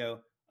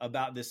video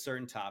about this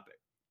certain topic.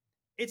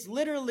 It's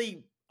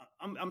literally,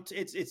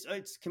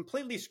 it's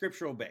completely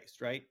scriptural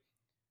based, right?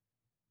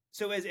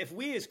 So if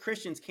we as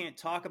Christians can't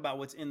talk about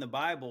what's in the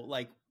Bible,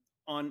 like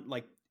on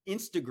like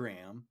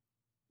Instagram,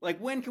 like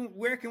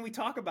where can we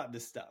talk about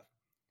this stuff?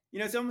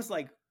 It's almost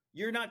like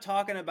you're not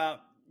talking about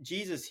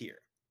Jesus here.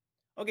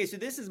 Okay, so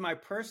this is my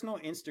personal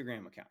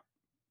Instagram account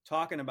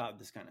talking about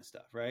this kind of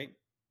stuff, right?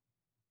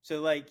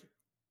 So like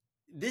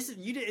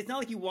it's not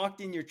like you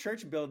walked in your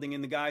church building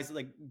and the guy's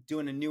like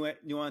doing a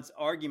nuanced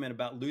argument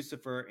about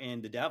Lucifer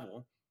and the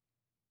devil.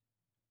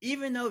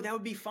 Even though that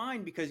would be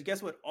fine, because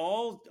guess what?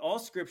 All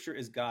scripture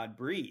is God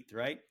breathed,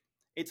 right?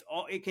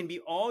 It can be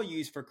all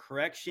used for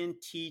correction,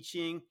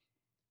 teaching,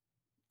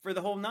 for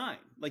the whole nine.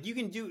 Like you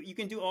can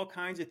do all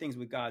kinds of things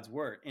with God's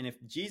word. And if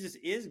Jesus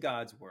is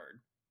God's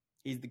word,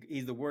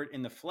 he's the word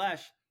in the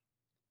flesh,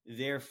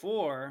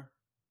 therefore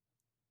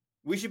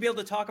we should be able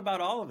to talk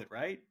about all of it,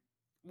 right?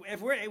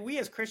 If we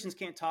as Christians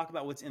can't talk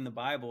about what's in the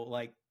Bible,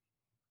 like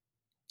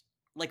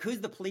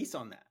who's the police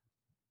on that?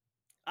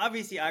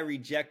 Obviously, I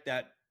reject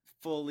that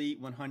fully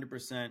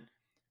 100%.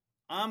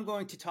 I'm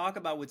going to talk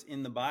about what's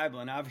in the Bible.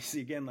 And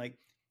obviously, again, like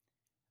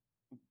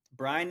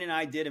Brian and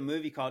I did a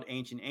movie called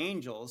Ancient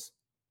Angels.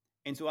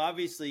 And so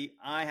obviously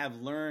I have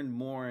learned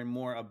more and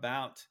more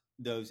about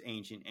those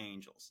ancient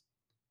angels.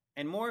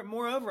 And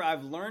moreover,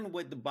 I've learned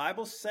what the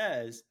Bible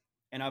says,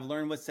 and I've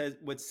learned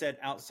what's said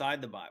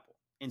outside the Bible.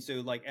 And so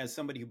like as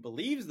somebody who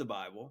believes the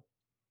Bible,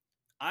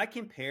 I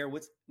compare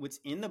what's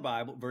in the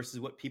Bible versus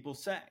what people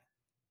say.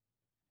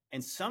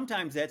 And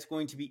sometimes that's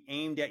going to be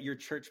aimed at your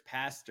church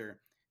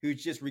pastor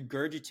who's just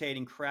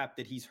regurgitating crap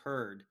that he's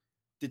heard.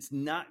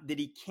 That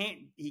he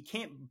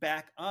can't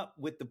back up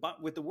with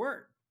the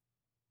word.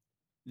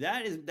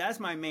 That's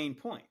my main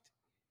point.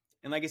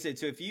 And like I said,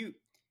 so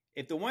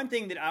if the one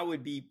thing that I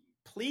would be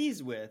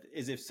pleased with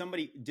is if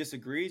somebody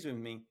disagrees with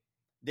me,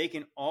 they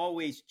can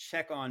always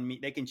check on me.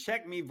 They can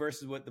check me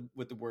versus what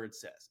the word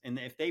says. And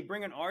if they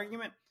bring an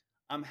argument,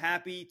 I'm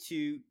happy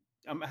to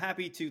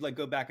like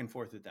go back and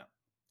forth with them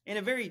in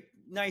a very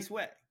nice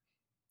way.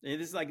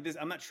 This is like this.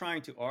 I'm not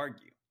trying to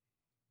argue,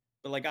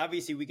 but like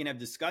obviously we can have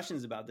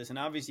discussions about this. And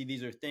obviously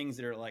these are things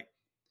that are like,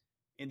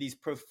 and these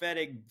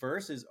prophetic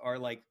verses are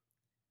like,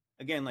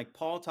 again, like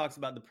Paul talks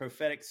about the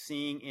prophetic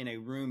seeing in a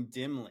room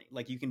dimly.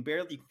 Like you can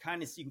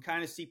kind of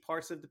see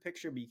parts of the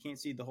picture, but you can't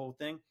see the whole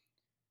thing.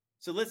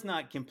 So let's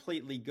not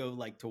completely go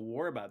like to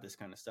war about this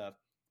kind of stuff.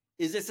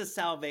 Is this a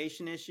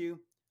salvation issue?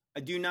 I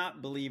do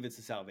not believe it's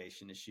a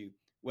salvation issue,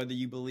 whether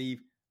you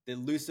believe that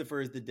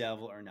Lucifer is the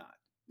devil or not.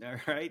 All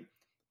right.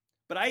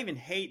 But I even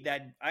hate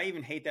that. I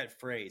even hate that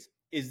phrase.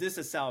 Is this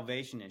a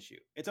salvation issue?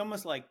 It's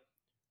almost like,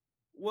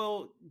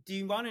 well, do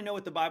you want to know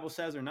what the Bible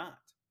says or not?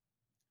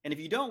 And if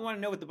you don't want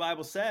to know what the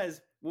Bible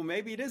says, well,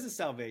 maybe it is a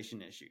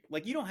salvation issue.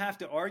 Like, you don't have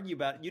to argue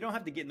about, you don't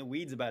have to get in the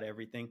weeds about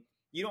everything.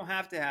 You don't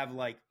have to have,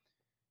 like,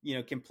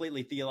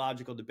 completely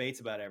theological debates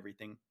about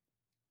everything.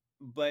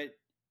 But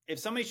if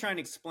somebody's trying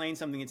to explain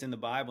something that's in the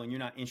Bible and you're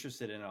not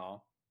interested in it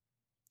all,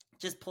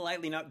 just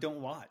politely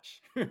don't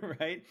watch,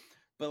 right?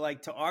 But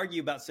like, to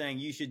argue about saying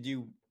you should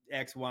do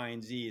X, Y,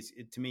 and Z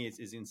to me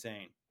is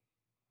insane.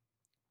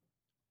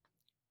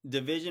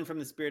 Division from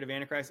the spirit of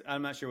Antichrist.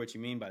 I'm not sure what you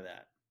mean by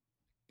that,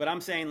 but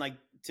I'm saying, like,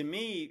 to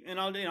me, and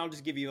I'll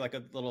just give you like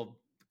a little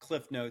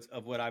cliff notes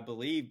of what I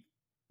believe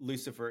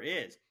Lucifer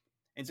is.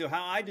 And so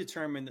how I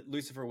determined that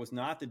Lucifer was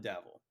not the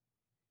devil.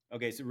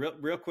 Okay, so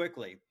real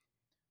quickly.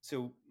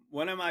 So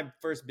one of my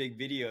first big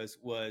videos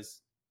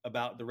was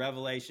about the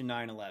Revelation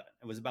 9/11.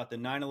 It was about the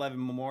 9/11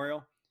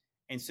 memorial.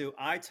 And so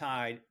I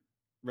tied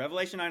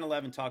Revelation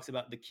 9/11 talks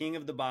about the king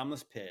of the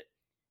bottomless pit,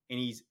 and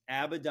he's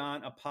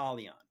Abaddon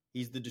Apollyon.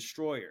 He's the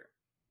destroyer.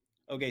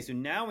 Okay, so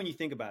now when you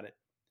think about it,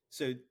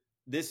 so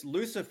this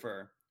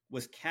Lucifer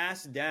was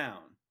cast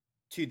down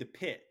to the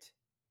pit.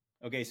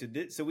 Okay,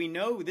 so we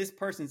know this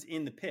person's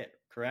in the pit,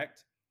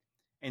 correct?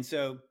 And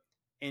so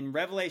in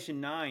Revelation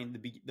 9,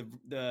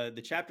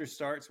 the chapter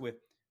starts with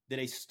that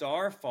a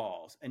star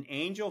falls, an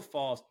angel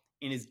falls,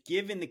 and is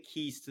given the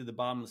keys to the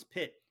bottomless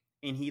pit,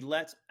 and he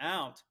lets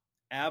out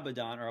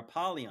Abaddon or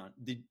Apollyon,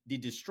 the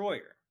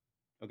destroyer.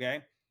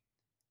 Okay?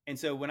 And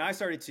so when I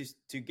started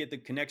to get the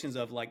connections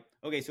of, like,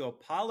 okay, so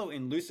Apollo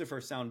and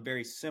Lucifer sound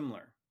very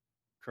similar,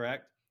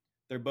 correct?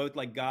 They're both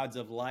like gods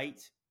of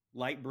light,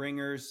 light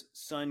bringers,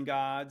 sun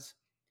gods.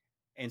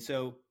 And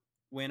so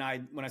when I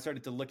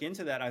started to look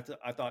into that,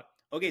 I thought,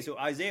 okay, so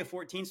Isaiah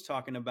 14 is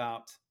talking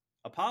about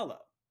Apollo.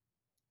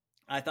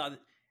 I thought,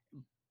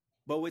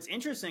 but what's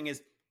interesting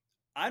is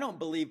I don't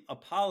believe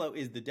Apollo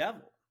is the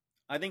devil.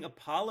 I think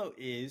Apollo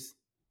is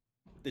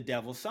the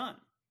devil's son.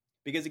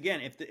 Because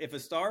again, if a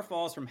star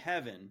falls from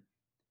heaven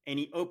and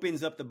he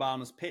opens up the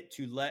bottomless pit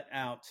to let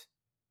out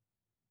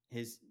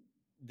this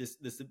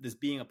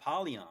being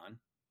Apollyon,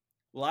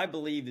 well, I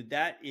believe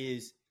that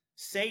is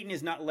Satan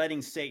is not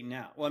letting Satan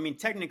out. Well, I mean,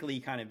 technically he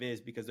kind of is,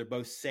 because they're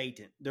both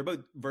Satan. They're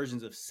both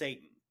versions of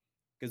Satan,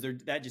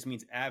 because that just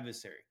means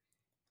adversary.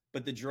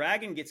 But the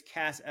dragon gets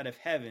cast out of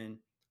heaven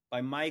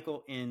by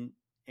Michael and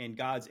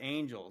God's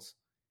angels,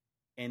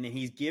 and then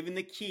he's given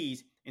the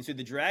keys. And so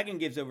the dragon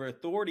gives over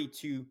authority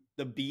to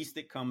the beast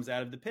that comes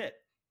out of the pit.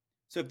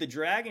 So if the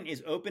dragon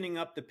is opening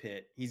up the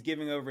pit, he's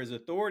giving over his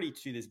authority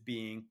to this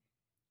being.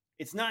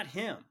 It's not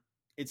him.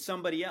 It's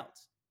somebody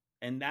else.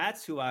 And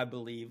that's who I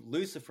believe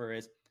Lucifer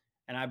is.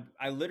 And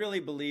I literally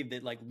believe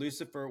that, like,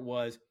 Lucifer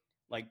was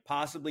like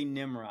possibly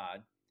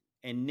Nimrod.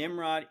 And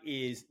Nimrod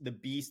is the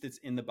beast that's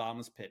in the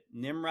bottomless pit.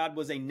 Nimrod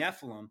was a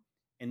Nephilim,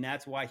 and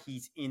that's why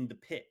he's in the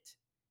pit.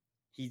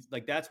 He's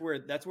like, that's where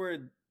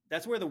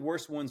the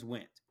worst ones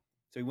went.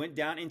 So he went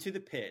down into the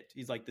pit.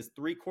 He's like this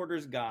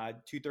 3/4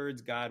 God,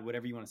 2/3 God,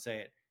 whatever you want to say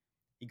it.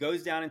 He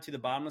goes down into the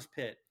bottomless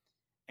pit,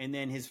 and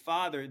then his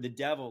father, the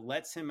devil,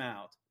 lets him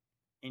out,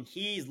 and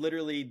he's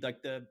literally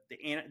like the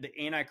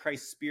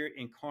Antichrist spirit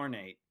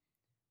incarnate.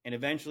 And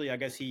eventually, I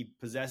guess he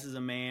possesses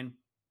a man,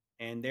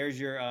 and there's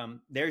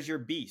your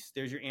beast,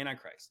 there's your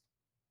Antichrist.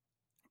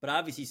 But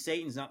obviously,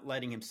 Satan's not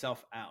letting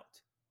himself out;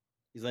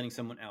 he's letting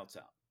someone else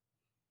out.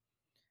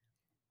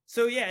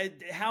 So yeah,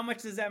 how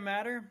much does that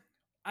matter?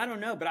 I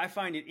don't know, but I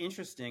find it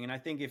interesting, and I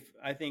think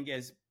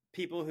as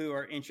people who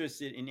are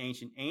interested in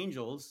ancient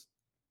angels,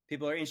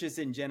 people are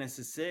interested in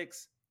Genesis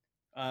 6,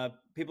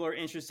 people are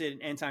interested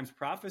in end times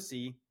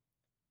prophecy,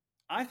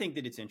 I think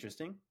that it's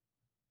interesting.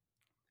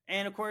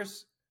 And of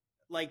course,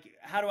 like,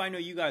 how do I know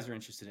you guys are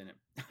interested in it?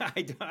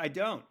 I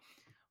don't.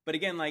 But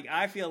again, like,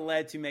 I feel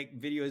led to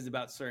make videos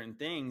about certain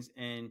things,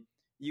 and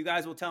you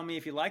guys will tell me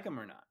if you like them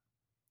or not.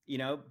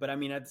 But I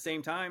mean, at the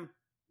same time,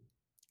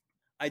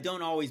 I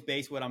don't always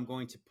base what I'm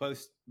going to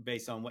post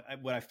based on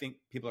what I think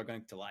people are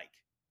going to like,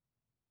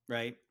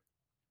 right?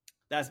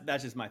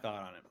 That's just my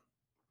thought on it.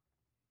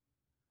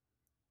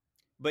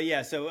 But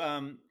yeah, so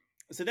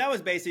that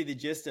was basically the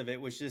gist of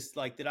it, was just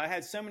like that I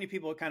had so many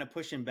people kind of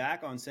pushing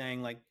back on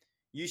saying, like,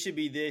 you should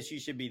be this, you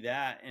should be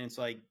that. And it's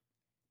like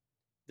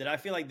that I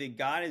feel like that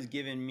God has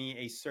given me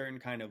a certain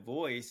kind of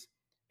voice.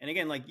 And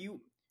again,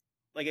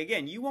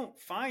 you won't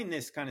find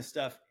this kind of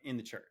stuff in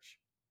the church,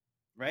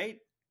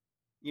 right?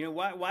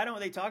 Why don't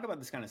they talk about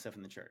this kind of stuff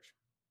in the church?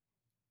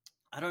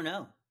 I don't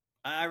know.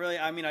 I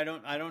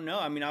don't know.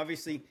 I mean,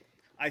 obviously,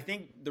 I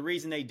think the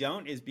reason they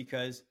don't is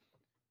because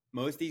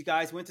most of these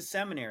guys went to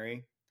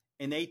seminary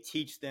and they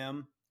teach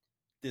them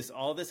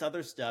all this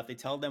other stuff. They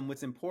tell them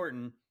what's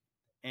important.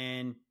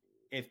 And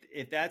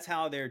if that's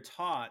how they're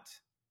taught,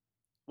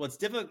 well,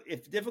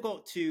 it's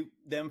difficult to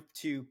them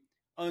to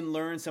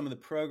unlearn some of the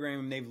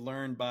programming they've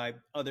learned by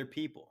other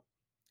people.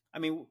 I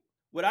mean,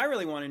 what I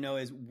really want to know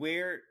is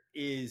where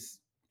is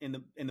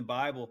in the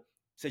Bible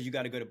says you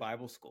got to go to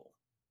Bible school,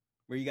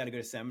 where you got to go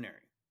to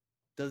seminary.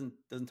 Doesn't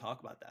talk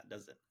about that,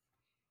 does it?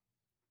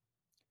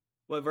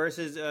 What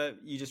verses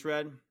you just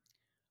read?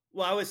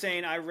 Well, I was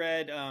saying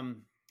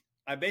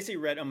I basically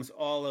read almost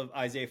all of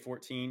Isaiah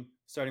 14,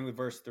 starting with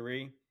verse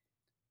 3.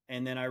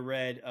 And then I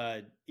read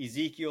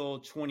Ezekiel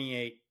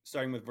 28,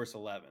 starting with verse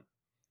 11.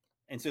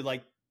 And so,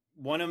 like,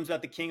 one of them's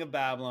about the king of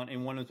Babylon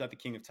and one of them's about the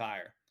king of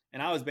Tyre.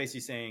 And I was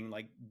basically saying,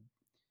 like,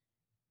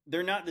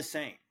 they're not the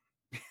same.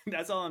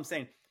 That's all I'm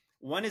saying.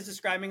 One is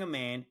describing a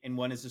man and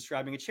one is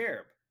describing a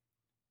cherub.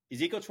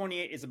 Ezekiel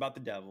 28 is about the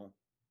devil.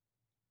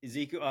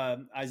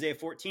 Isaiah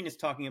 14 is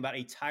talking about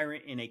a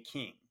tyrant and a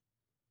king.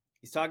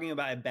 He's talking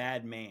about a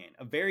bad man,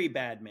 a very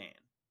bad man,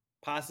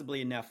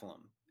 possibly a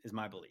Nephilim, is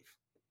my belief.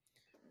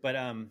 But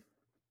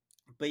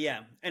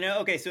yeah, and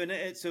okay,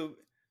 so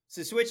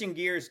switching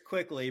gears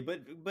quickly,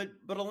 but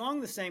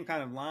along the same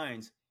kind of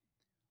lines,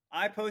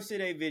 I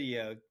posted a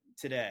video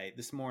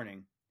this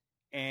morning,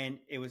 and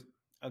it was,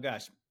 oh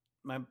gosh,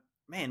 my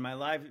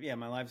life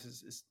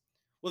is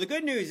well. The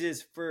good news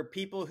is for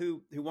people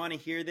who want to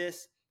hear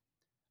this,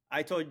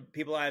 I told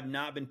people I have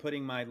not been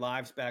putting my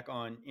lives back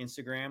on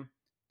Instagram,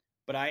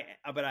 but I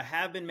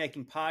have been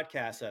making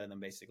podcasts out of them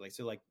basically.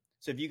 So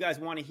if you guys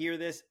want to hear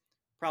this,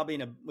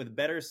 probably with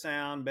better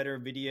sound, better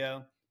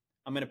video,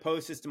 I'm going to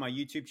post this to my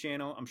YouTube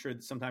channel. I'm sure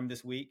sometime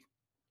this week.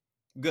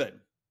 Good.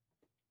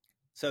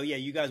 So yeah,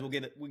 you guys will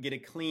get a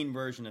clean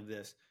version of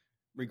this,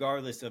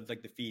 regardless of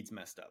like the feed's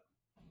messed up.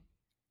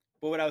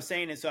 But what I was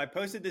saying is, so I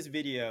posted this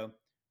video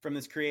from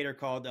this creator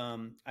called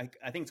I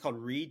think it's called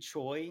Reed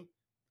Choi,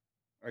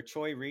 or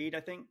Choi Reed, I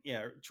think.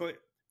 Yeah, Choi.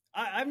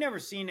 I've never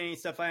seen any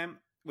stuff I am,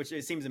 which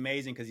it seems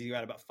amazing because he's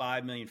got about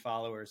 5 million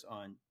followers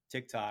on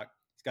TikTok.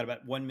 He's got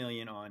about 1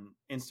 million on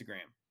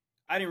Instagram.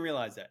 I didn't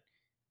realize that.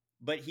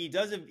 But he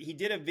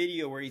did a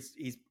video where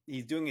he's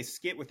doing a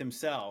skit with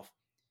himself,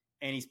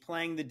 and he's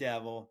playing the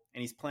devil,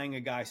 and he's playing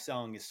a guy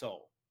selling his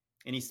soul.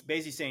 And he's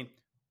basically saying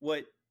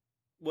what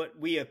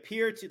we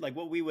appear to, like,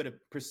 what we would have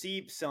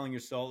perceived selling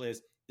your soul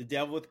is the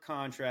devil with a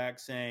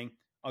contract saying,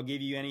 I'll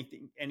give you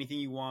anything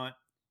you want,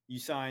 you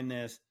sign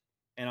this,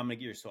 and I'm gonna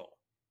get your soul.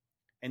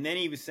 And then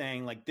he was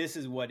saying, like, this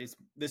is what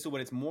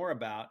it's more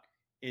about,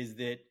 is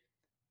that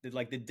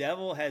like the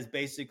devil has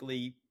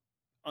basically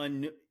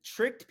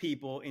tricked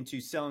people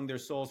into selling their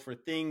souls for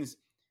things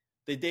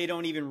that they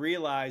don't even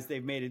realize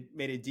they've made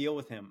a deal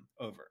with him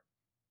over.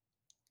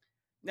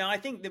 Now, I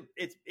think that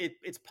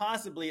it's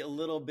possibly a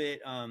little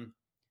bit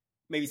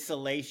maybe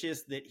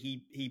salacious that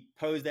he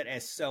posed that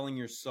as selling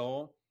your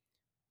soul,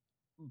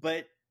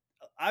 but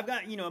I've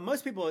got,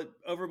 most people are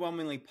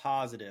overwhelmingly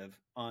positive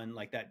on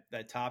like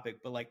that topic,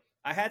 but like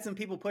I had some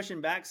people pushing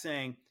back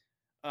saying,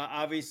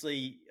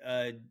 obviously,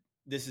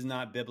 this is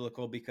not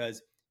biblical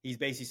because he's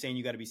basically saying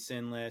you got to be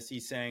sinless.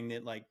 He's saying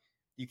that like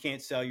you can't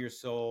sell your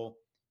soul.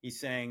 He's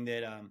saying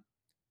that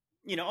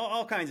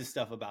all kinds of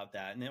stuff about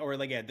that, or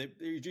like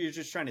you're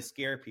just trying to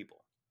scare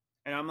people.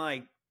 And I'm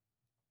like,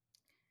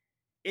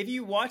 if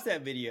you watch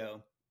that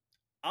video,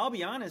 I'll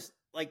be honest,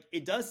 like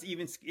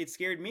it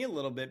scared me a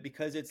little bit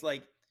because it's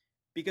like,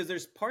 because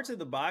there's parts of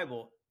the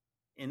Bible,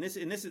 and this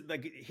is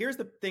like, here's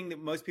the thing that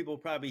most people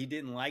probably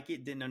didn't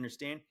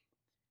understand.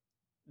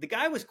 The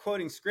guy was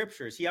quoting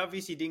scriptures. He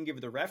obviously didn't give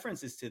the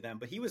references to them,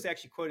 but he was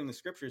actually quoting the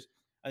scriptures.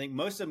 I think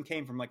most of them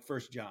came from like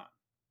 1 John,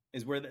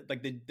 is where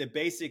the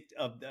basic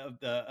of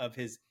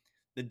the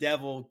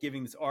devil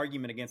giving this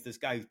argument against this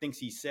guy who thinks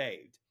he's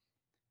saved.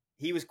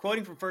 He was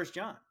quoting from 1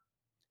 John.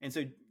 And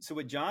so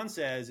what John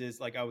says is,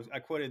 like, I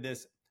quoted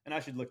this, and I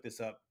should look this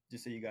up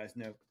just so you guys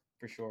know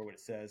for sure what it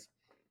says.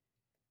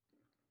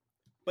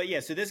 But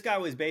yeah, so this guy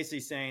was basically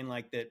saying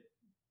like that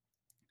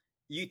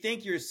you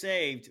think you're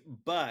saved,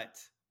 but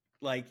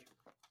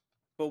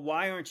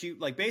why aren't you,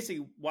 like,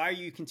 basically, why are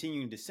you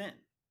continuing to sin?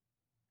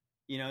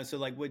 So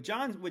like what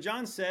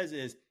John says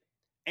is,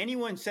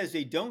 anyone says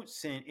they don't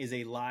sin is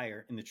a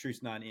liar and the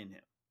truth's not in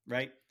him,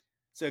 right?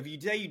 So if you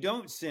say you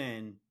don't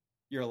sin,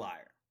 you're a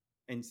liar.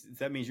 And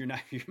that means you're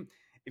not, if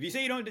you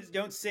say you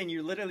don't sin,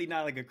 you're literally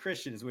not like a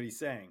Christian, is what he's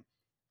saying.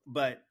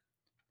 But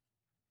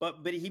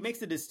he makes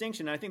the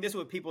distinction. And I think this is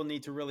what people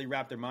need to really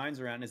wrap their minds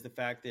around, is the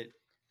fact that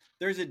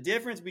there's a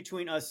difference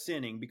between us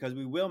sinning, because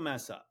we will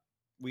mess up.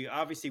 We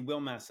obviously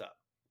will mess up.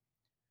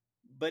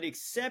 But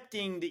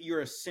accepting that you're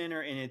a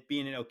sinner and it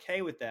being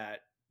okay with that,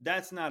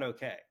 that's not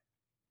okay.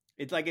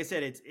 It's like I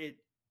said,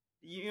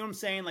 you know what I'm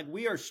saying? Like,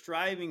 we are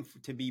striving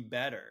to be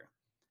better.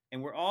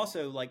 And we're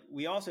also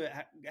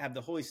have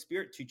the Holy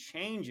Spirit to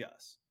change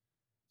us.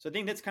 So I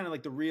think that's kind of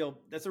like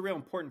that's a real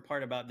important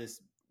part about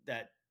this,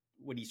 that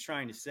what he's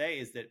trying to say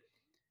is that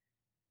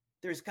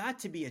there's got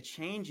to be a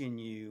change in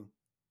you.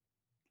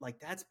 Like,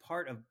 that's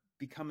part of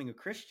becoming a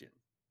Christian.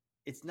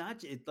 It's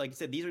not, like I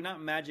said, these are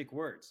not magic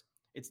words.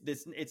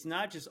 It's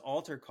not just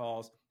altar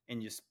calls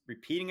and just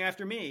repeating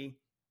after me,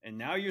 and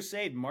now you're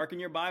saved, marking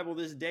your Bible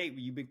this date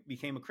when you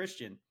became a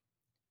Christian.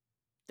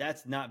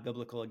 That's not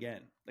biblical.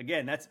 Again,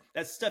 that's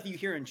stuff you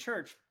hear in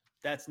church.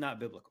 That's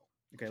not biblical.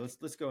 Okay,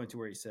 let's go into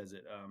where he says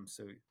it.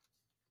 So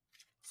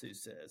he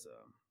says,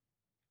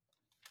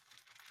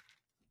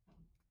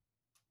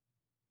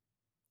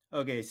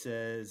 okay, he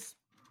says,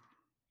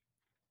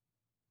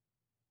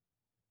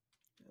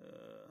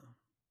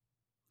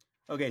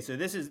 Okay, so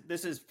this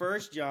is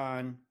First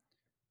John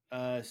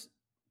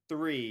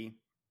 3,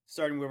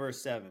 starting with verse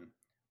 7.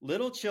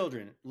 Little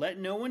children, let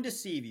no one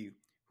deceive you.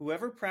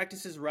 Whoever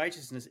practices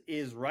righteousness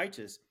is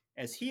righteous,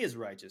 as he is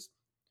righteous.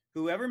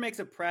 Whoever makes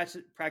a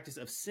practice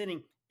of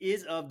sinning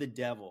is of the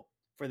devil,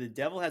 for the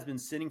devil has been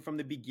sinning from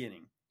the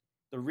beginning.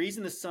 The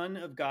reason the Son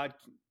of God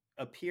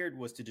appeared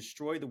was to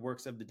destroy the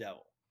works of the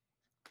devil.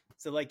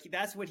 So, like,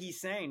 that's what he's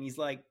saying. He's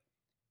like,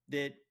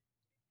 that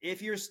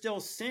if you're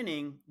still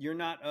sinning, you're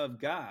not of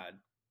God,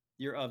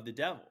 you're of the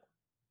devil.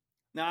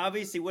 Now,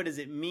 obviously, what does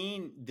it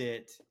mean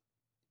that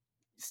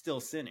still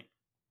sinning?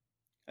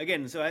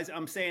 Again, so as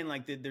I'm saying,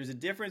 like, there's a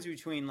difference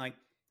between like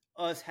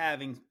us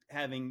having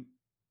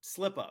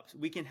slip ups.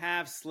 We can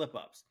have slip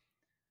ups,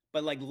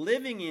 but like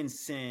living in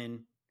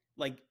sin,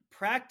 like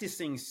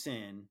practicing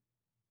sin,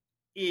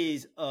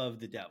 is of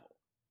the devil.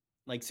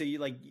 Like, so you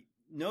like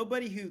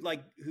nobody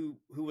who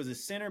was a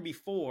sinner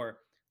before,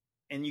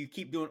 and you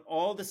keep doing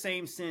all the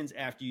same sins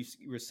after you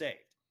were saved.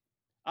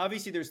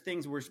 Obviously, there's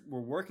things we're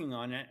working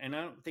on, and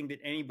I don't think that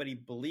anybody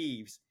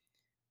believes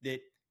that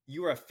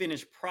you are a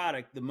finished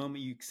product the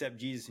moment you accept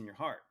Jesus in your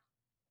heart.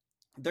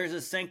 There's a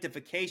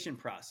sanctification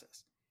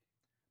process.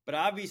 But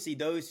obviously,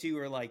 those who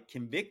are like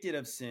convicted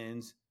of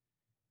sins,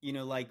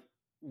 like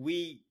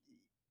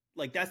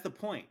that's the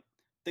point.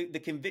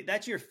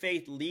 That's your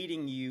faith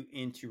leading you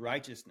into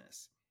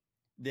righteousness.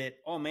 That,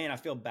 oh man, I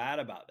feel bad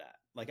about that.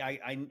 Like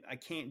I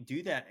can't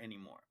do that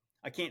anymore.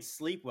 I can't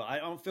sleep well. I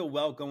don't feel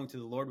well going to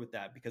the Lord with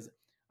that because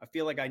I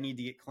feel like I need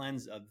to get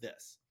cleansed of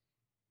this.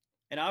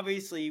 And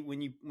obviously,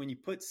 when you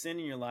put sin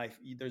in your life,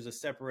 there's a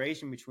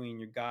separation between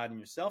your God and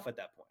yourself at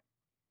that point.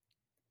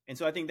 And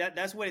so I think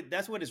that's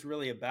what it's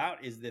really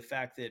about, is the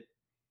fact that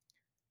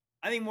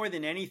I think more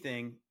than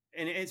anything,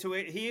 and so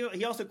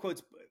he also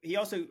quotes,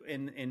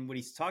 in what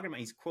he's talking about,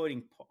 he's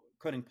quoting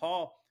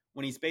Paul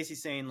when he's basically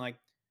saying, like,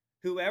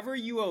 whoever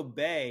you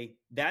obey,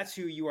 that's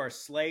who you are a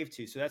slave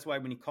to. So that's why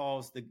when he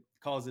calls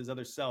his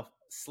other self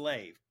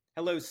slave,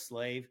 hello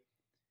slave,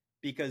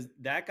 because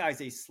that guy's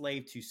a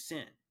slave to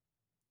sin.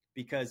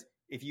 Because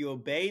if you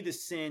obey the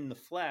sin, the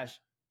flesh,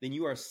 then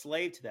you are a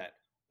slave to that.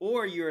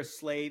 Or you're a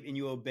slave and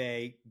you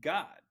obey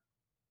God.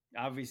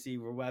 Obviously,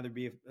 we'd rather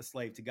be a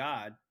slave to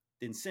God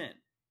than sin.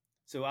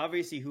 So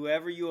obviously,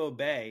 whoever you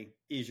obey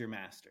is your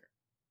master.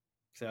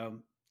 So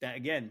that,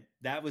 again,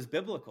 that was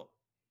biblical.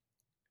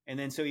 And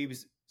then so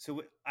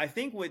I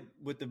think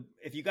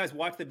if you guys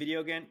watch the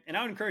video again, and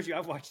I would encourage you,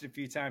 I've watched it a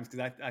few times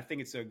because I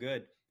think it's so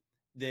good,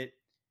 that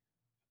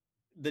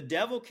the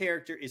devil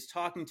character is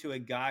talking to a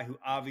guy who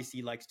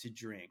obviously likes to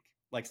drink,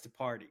 likes to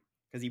party.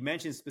 Because he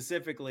mentions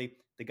specifically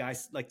the guy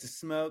likes to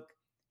smoke.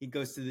 He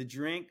goes to the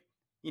drink.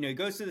 He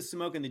goes to the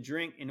smoke and the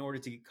drink in order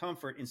to get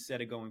comfort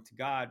instead of going to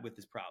God with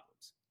his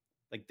problems.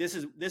 Like this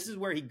is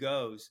where he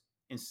goes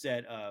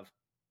instead of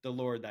the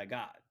Lord thy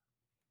God.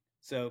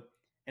 So,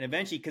 and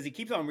eventually, because he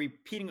keeps on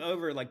repeating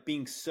over like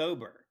being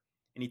sober,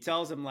 and he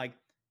tells him like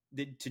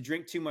to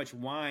drink too much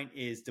wine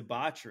is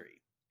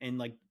debauchery, and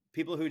like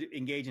people who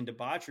engage in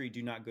debauchery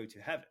do not go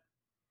to heaven.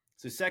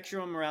 So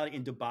sexual immorality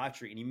and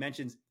debauchery, and he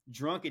mentions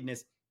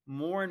drunkenness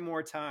more and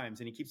more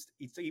times, and he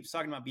keeps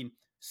talking about being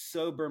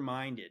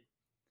sober-minded.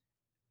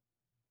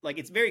 Like,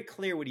 it's very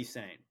clear what he's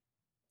saying.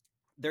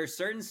 There are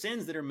certain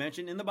sins that are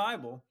mentioned in the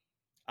Bible,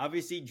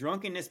 obviously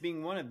drunkenness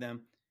being one of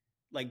them.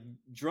 Like,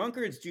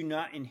 drunkards do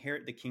not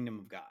inherit the kingdom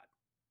of God.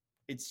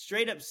 It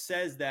straight up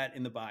says that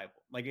in the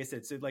Bible. Like I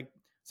said, so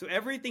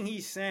everything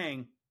he's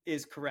saying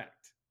is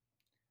correct.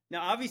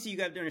 Now, obviously, you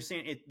got to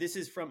understand this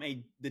is from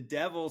the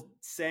devil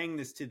saying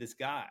this to this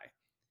guy.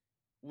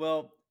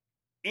 Well,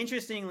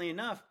 interestingly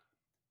enough,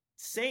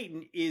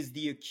 Satan is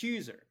the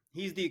accuser.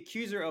 He's the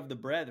accuser of the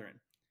brethren.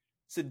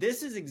 So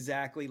this is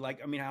exactly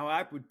how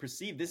I would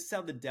perceive. This is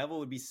how the devil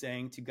would be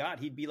saying to God.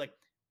 He'd be like,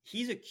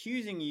 he's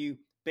accusing you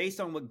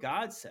based on what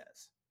God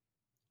says.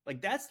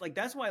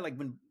 That's why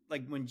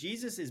when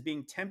Jesus is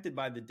being tempted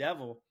by the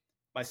devil,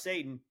 by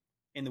Satan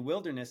in the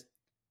wilderness,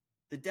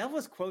 the devil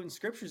is quoting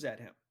scriptures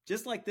at him,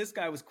 just like this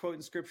guy was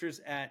quoting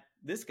scriptures at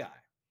this guy.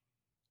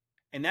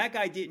 And that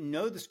guy didn't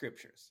know the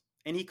scriptures,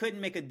 and he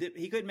couldn't make a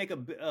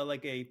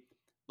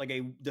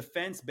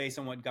defense based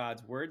on what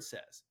God's word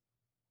says.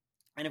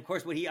 And of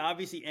course, what he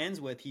obviously ends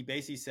with, he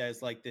basically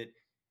says like that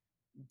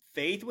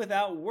faith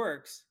without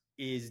works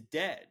is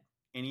dead.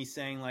 And he's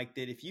saying like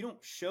that if you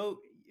don't show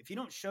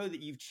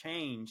that you've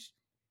changed,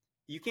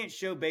 you can't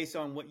show based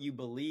on what you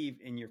believe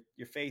in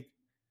your faith.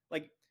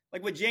 Like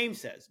what James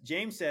says.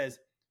 James says,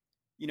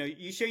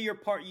 you show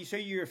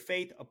your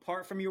faith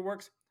apart from your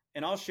works,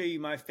 and I'll show you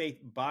my faith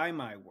by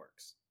my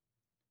works.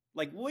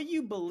 Like, what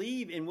you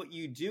believe and what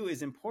you do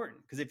is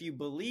important, because if you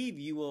believe,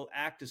 you will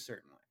act a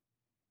certain way.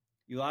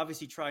 You'll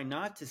obviously try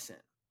not to sin.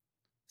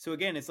 So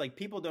again, it's like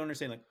people don't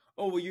understand, like,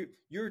 oh, well,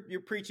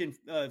 you're preaching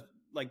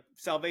like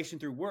salvation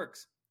through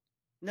works.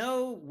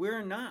 No,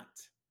 we're not.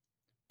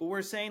 But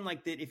we're saying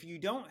like that if you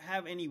don't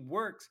have any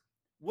works,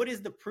 what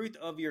is the fruit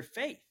of your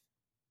faith?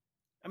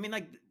 I mean,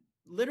 like,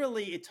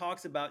 literally it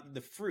talks about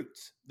the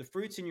fruits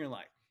in your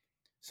life.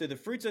 So the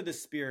fruits of the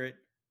Spirit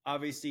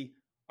obviously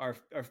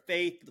our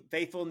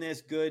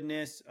faithfulness,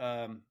 goodness,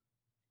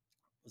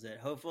 was it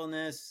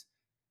hopefulness,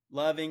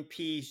 loving,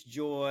 peace,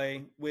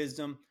 joy,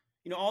 wisdom,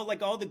 all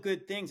the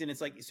good things. And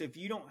it's like, so if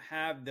you don't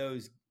have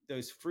those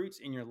fruits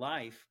in your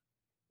life,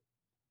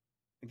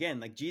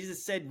 again, like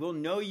Jesus said, we'll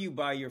know you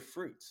by your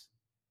fruits.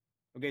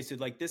 Okay, so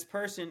like this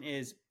person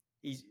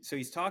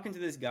he's talking to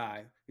this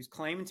guy who's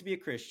claiming to be a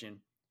Christian,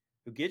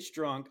 who gets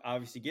drunk,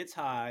 obviously gets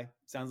high,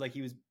 sounds like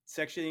he was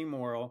sexually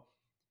immoral.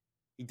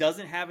 He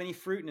doesn't have any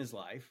fruit in his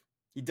life.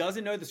 He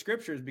doesn't know the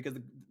scriptures because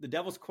the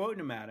devil's quoting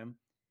him at him,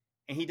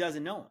 and he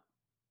doesn't know him.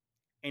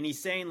 And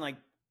he's saying like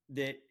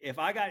that if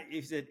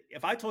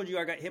I told you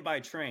I got hit by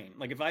a train,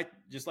 like if I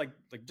just like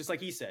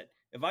he said,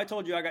 if I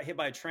told you I got hit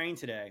by a train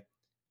today,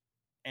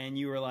 and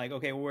you were like,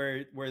 okay,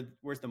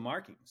 where's the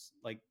markings?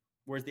 Like,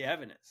 where's the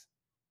evidence?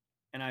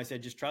 And I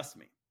said, just trust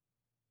me.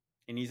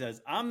 And he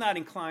says, I'm not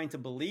inclined to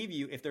believe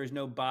you if there's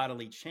no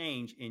bodily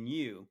change in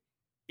you,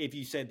 if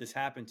you said this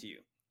happened to you.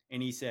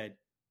 And he said,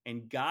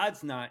 and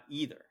God's not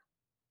either.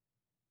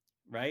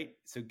 Right?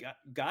 So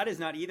God is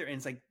not either. And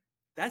it's like,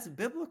 that's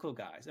biblical,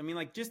 guys. I mean,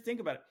 like, just think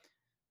about it.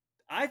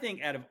 I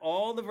think out of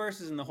all the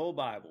verses in the whole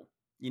Bible,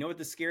 you know what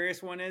the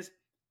scariest one is?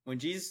 When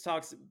Jesus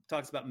talks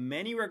about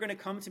many are going to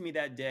come to me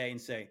that day and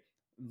say,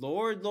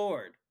 Lord,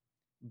 Lord,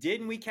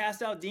 didn't we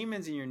cast out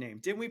demons in your name?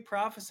 Didn't we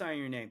prophesy in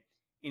your name?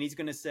 And he's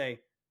going to say,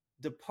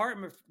 depart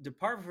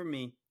from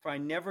me, for I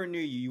never knew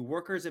you, you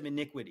workers of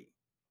iniquity.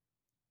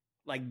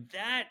 Like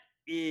that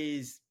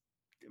is,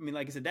 I mean,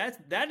 like I said,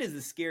 that is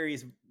the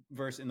scariest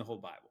verse in the whole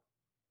Bible.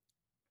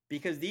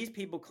 Because these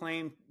people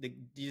claim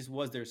that Jesus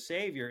was their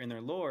Savior and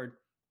their Lord.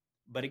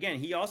 But again,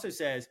 he also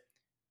says,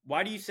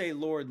 why do you say,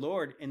 Lord,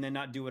 Lord, and then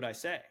not do what I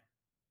say?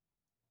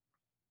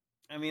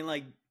 I mean,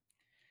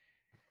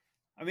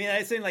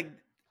 I say, like,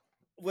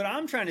 what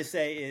I'm trying to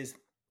say is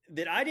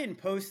that I didn't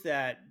post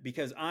that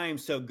because I am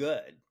so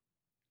good.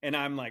 And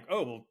I'm like,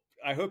 oh, well,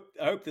 I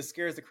hope this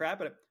scares the crap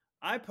out of it.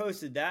 I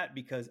posted that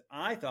because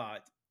I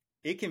thought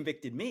it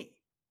convicted me.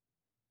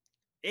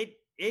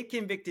 It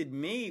convicted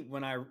me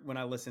when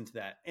I listened to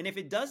that. And if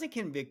it doesn't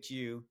convict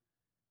you,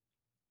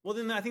 well,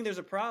 then I think there's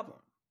a problem.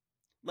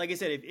 Like I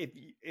said,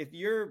 if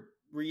your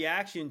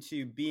reaction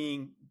to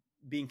being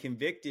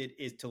convicted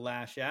is to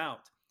lash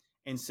out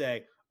and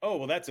say, oh,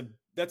 well, that's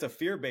a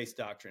fear-based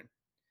doctrine.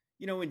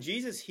 You know, when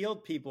Jesus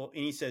healed people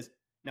and he says,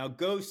 now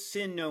go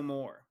sin no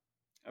more.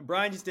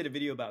 Brian just did a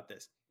video about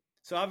this.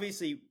 So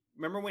obviously,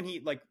 remember when he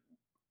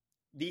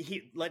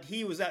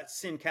was at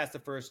sin cast the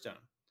first stone.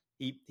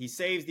 He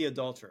saves the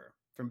adulterer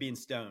from being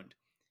stoned.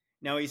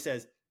 Now he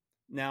says,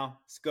 now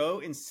go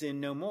and sin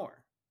no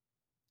more.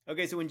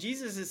 Okay, so when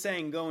Jesus is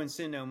saying go and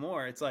sin no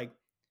more, it's like,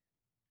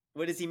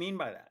 what does he mean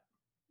by that?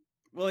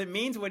 Well, it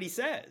means what he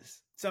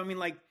says. So, I mean,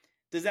 like,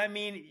 does that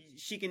mean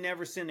she can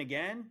never sin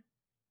again?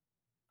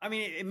 I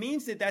mean, it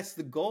means that that's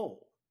the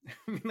goal.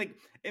 I mean, like,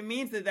 it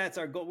means that that's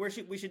our goal.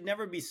 We should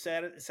never be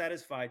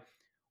satisfied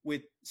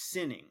with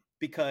sinning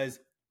because,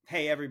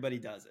 hey, everybody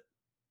does it.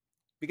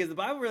 Because the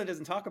Bible really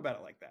doesn't talk about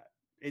it like that.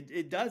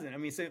 It doesn't. I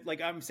mean, so like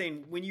I'm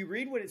saying, when you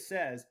read what it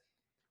says,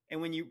 and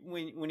when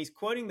he's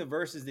quoting the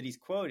verses that he's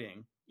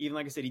quoting, even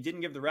like I said, he didn't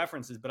give the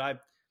references, but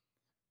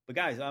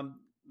guys, I'm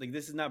like,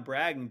 this is not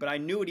bragging, but I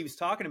knew what he was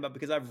talking about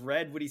because I've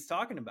read what he's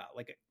talking about.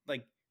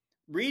 Like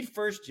read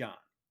 1 John.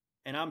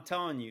 And I'm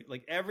telling you,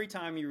 like every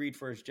time you read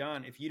 1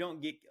 John, if you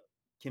don't get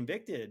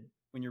convicted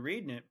when you're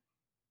reading it,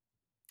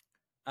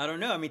 I don't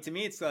know. I mean, to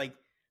me, it's like,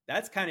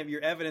 that's kind of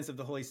your evidence of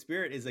the Holy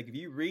Spirit is like, if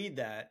you read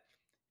that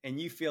and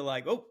you feel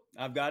like, oh,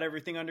 I've got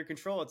everything under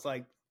control. It's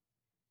like,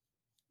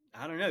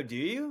 I don't know. Do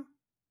you?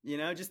 You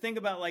know, just think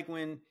about like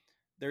when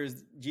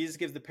Jesus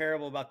gives the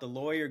parable about the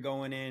lawyer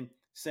going in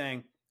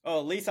saying, oh,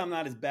 at least I'm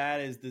not as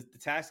bad as the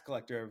tax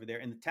collector over there.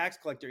 And the tax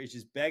collector is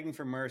just begging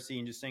for mercy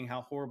and just saying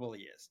how horrible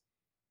he is.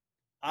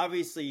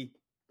 Obviously,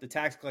 the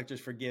tax collector is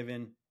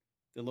forgiven.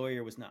 The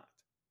lawyer was not.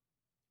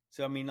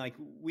 So, I mean, like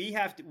we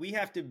have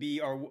to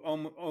be our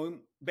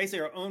own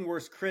basically our own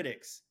worst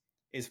critics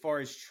as far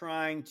as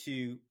trying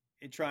to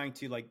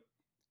like,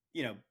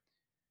 you know,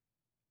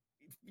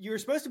 you're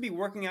supposed to be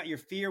working out your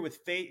fear with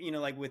faith, you know,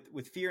 like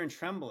with fear and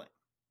trembling.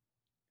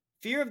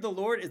 Fear of the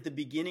Lord is the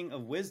beginning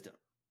of wisdom.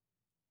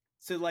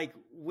 So like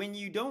when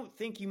you don't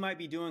think you might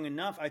be doing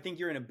enough, I think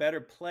you're in a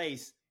better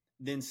place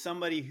than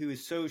somebody who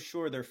is so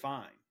sure they're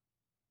fine.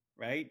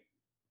 Right?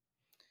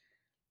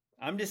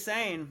 I'm just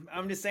saying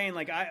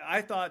like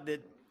I thought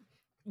that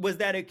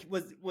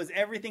was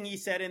everything he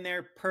said in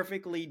there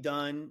perfectly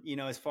done, you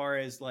know, as far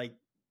as like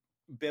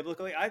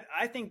biblically.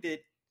 I think that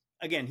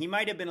again, he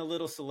might have been a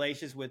little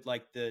salacious with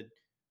like the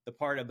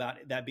part about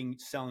that being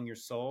selling your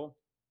soul.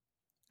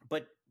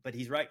 But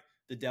he's right.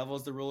 The devil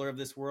is the ruler of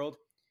this world.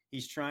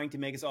 He's trying to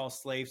make us all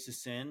slaves to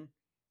sin.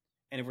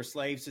 And if we're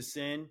slaves to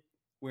sin,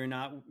 we're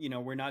not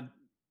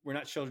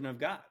children of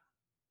God.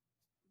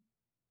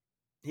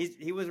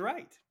 He was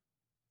right.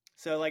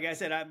 So like I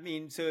said, I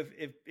mean, so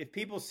if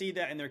people see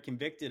that and they're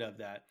convicted of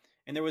that,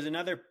 and there was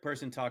another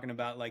person talking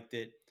about like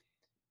that,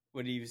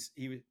 what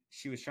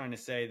she was trying to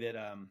say that,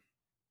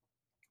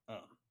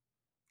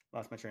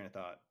 lost my train of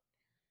thought.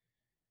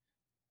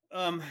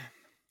 What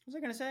was I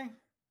going to say?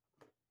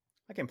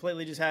 I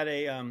completely just had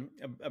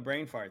a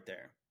brain fart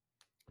there.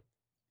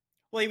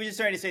 Well, he was just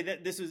trying to say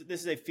that this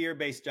is a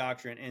fear-based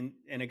doctrine,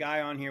 and a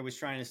guy on here was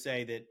trying to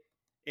say that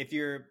if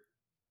you're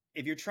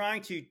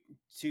trying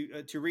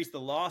to reach the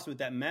lost with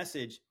that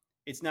message,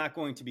 it's not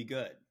going to be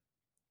good,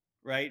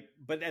 right?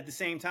 But at the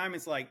same time,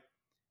 it's like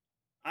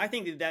I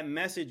think that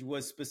message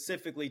was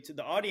specifically to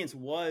the audience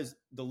was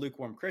the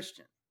lukewarm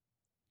Christian.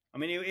 I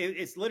mean,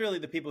 it's literally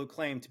the people who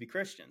claim to be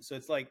Christians. So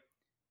it's like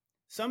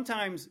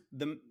sometimes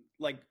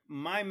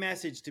my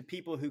message to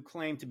people who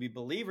claim to be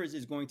believers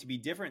is going to be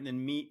different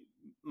than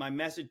my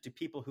message to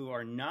people who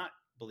are not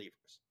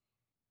believers.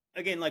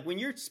 Again, like when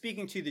you're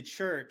speaking to the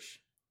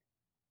church,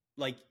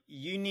 like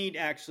you need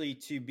actually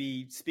to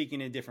be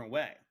speaking in a different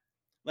way.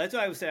 That's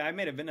why I would say I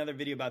made another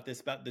video about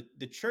this, about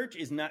the church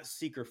is not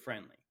seeker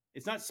friendly.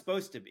 It's not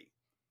supposed to be,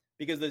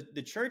 because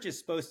the church is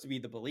supposed to be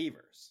the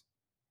believers,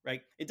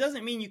 right? It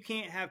doesn't mean you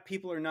can't have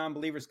people or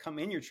non-believers come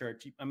in your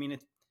church. I mean,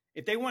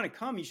 if they want to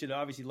come, you should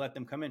obviously let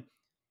them come in.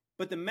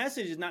 But the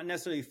message is not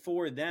necessarily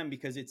for them,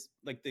 because it's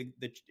like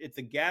it's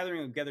a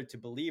gathering together to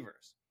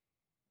believers.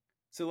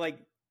 So like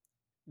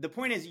the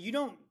point is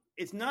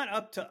it's not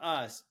up to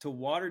us to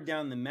water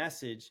down the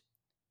message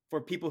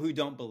for people who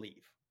don't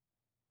believe,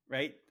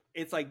 right?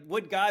 It's like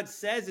what God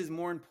says is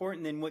more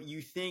important than what you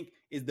think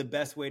is the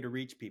best way to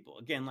reach people.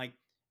 Again, like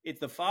it's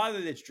the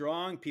Father that's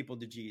drawing people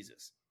to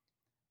Jesus.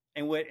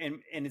 And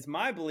it's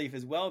my belief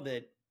as well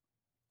that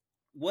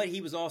what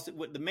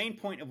the main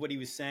point of what he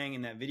was saying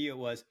in that video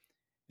was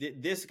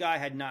that this guy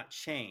had not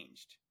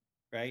changed,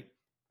 right?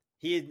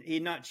 He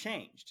had not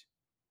changed.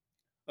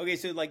 Okay,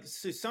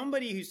 so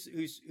somebody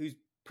who's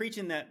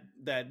preaching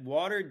that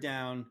watered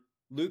down,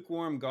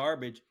 lukewarm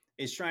garbage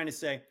is trying to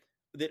say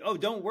that, oh,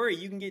 don't worry,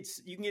 you can get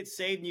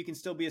saved and you can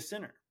still be a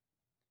sinner.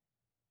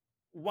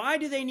 Why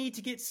do they need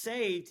to get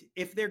saved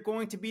if they're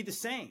going to be the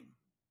same?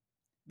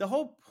 The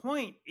whole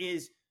point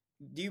is,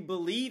 do you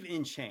believe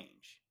in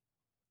change?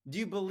 Do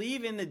you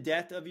believe in the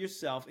death of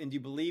yourself, and do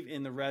you believe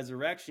in the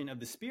resurrection of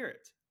the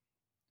Spirit?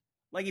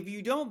 Like, if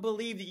you don't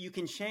believe that you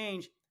can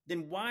change,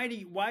 then why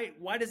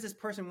does this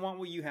person want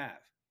what you have?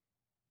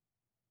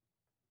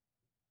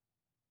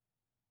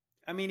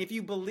 I mean, if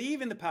you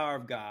believe in the power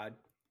of God,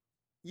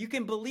 you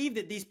can believe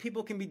that these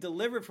people can be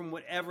delivered from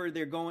whatever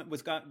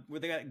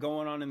what they got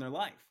going on in their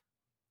life.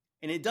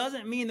 And it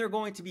doesn't mean they're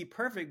going to be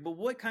perfect, but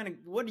what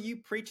are you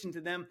preaching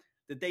to them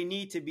that they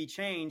need to be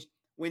changed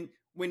when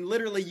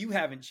literally you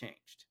haven't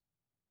changed?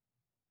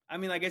 I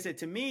mean, like I said,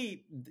 to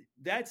me,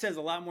 that says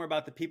a lot more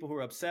about the people who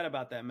are upset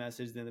about that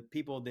message than the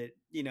people that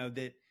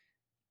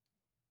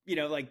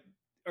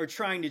are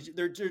trying to,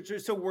 they're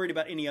so worried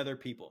about any other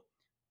people.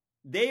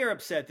 They are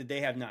upset that they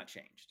have not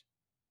changed,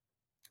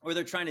 or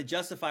they're trying to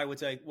justify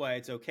why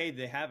it's okay that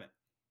they haven't.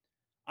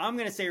 I'm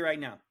going to say right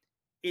now,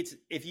 it's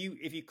if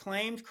you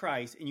claimed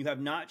Christ and you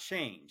have not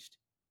changed,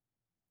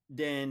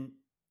 then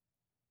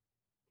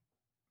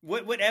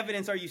what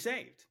evidence are you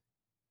saved?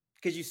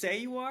 Because you say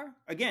you are.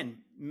 Again,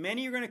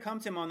 many are going to come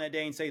to him on that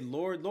day and say,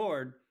 Lord,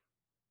 Lord,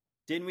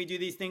 didn't we do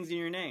these things in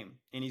your name?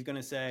 And he's going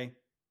to say,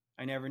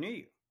 I never knew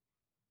you.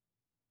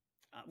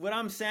 What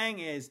I'm saying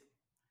is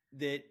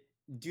that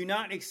do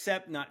not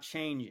accept not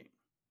changing.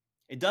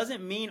 It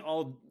doesn't mean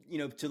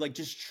to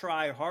just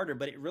try harder,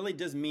 but it really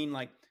does mean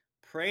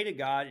pray to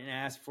God and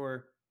ask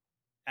for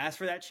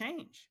that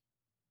change.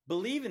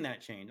 Believe in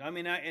that change. I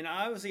mean, and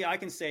obviously I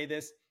can say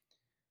this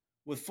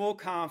with full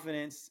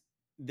confidence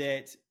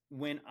that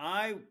when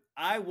I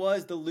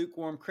was the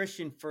lukewarm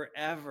Christian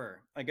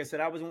forever. Like I said,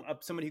 I was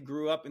somebody who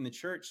grew up in the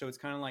church, so it's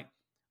kind of like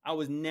I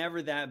was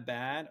never that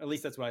bad. At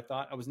least that's what I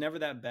thought. I was never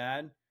that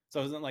bad, so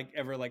I wasn't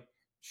ever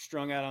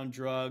strung out on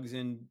drugs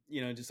and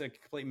just a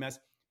complete mess.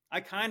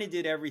 I kind of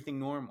did everything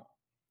normal,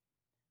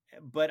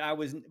 but I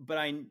was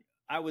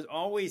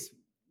always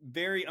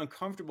very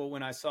uncomfortable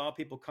when I saw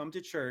people come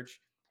to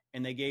church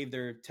and they gave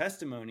their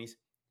testimonies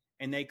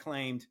and they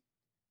claimed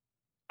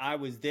I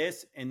was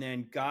this, and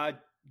then God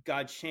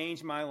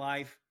changed my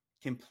life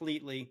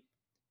completely.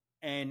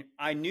 And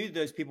I knew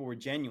those people were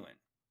genuine,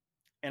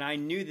 and I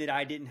knew that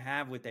I didn't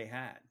have what they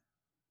had,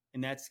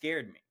 and that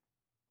scared me.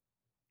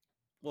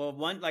 Well,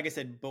 like I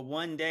said, but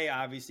one day,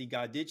 obviously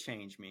God did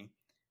change me.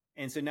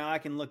 And so now I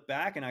can look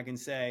back and I can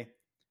say,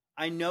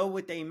 I know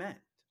what they meant.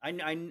 I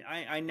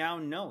now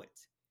know it.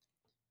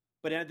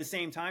 But at the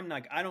same time,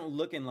 I don't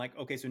look in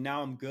okay, so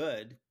now I'm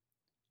good.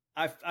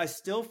 I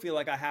still feel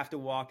like I have to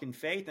walk in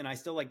faith, and I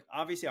still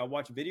obviously I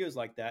watch videos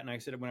like that, and I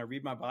said when I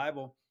read my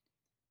Bible,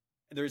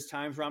 there's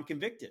times where I'm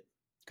convicted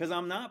because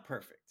I'm not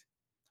perfect.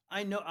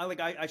 I know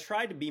I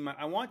try to be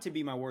I want to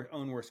be my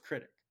own worst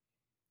critic.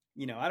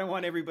 I don't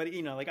want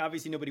everybody,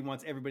 obviously nobody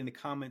wants everybody in the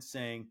comments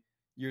saying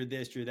you're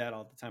this, you're that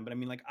all the time. But I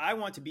mean, I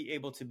want to be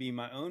able to be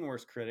my own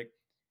worst critic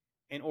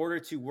in order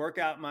to work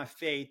out my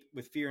faith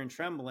with fear and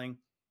trembling,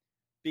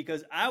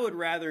 because I would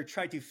rather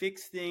try to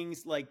fix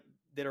things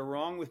that are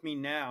wrong with me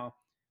now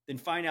than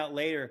find out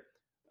later,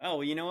 oh,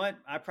 well, you know what?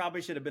 I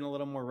probably should have been a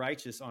little more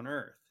righteous on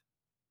earth.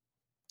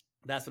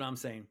 That's what I'm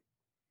saying.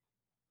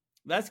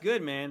 That's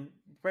good, man.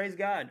 Praise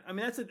God. I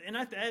mean, that's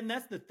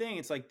the thing.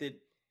 It's like that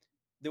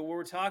what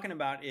we're talking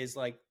about is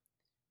like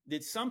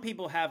that some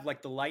people have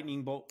like the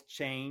lightning bolt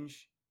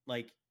change,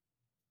 like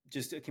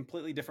just a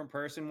completely different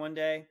person one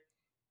day.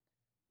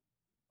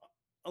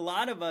 A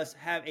lot of us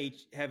have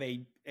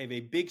a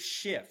big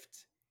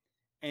shift,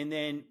 and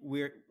then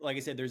we're like I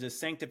said, there's a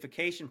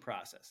sanctification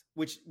process,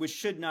 which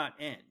should not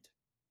end.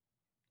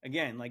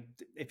 Again, like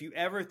if you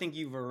ever think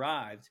you've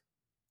arrived,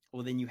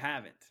 well, then you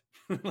haven't.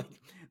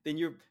 Like, then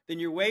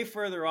you're way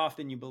further off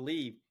than you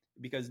believe,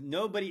 because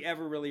nobody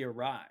ever really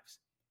arrives.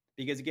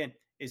 Because again,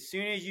 as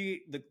soon as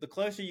the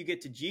closer you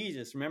get to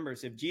Jesus, remember,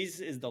 so if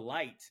Jesus is the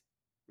light,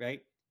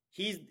 right?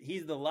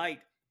 He's the light.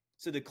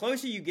 So the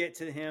closer you get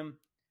to him,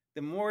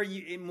 the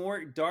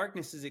more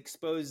darkness is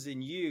exposed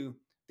in you,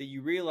 that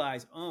you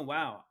realize, oh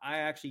wow, I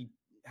actually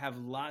have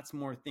lots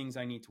more things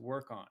I need to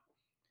work on.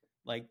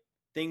 Like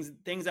things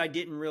I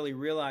didn't really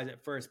realize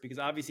at first, because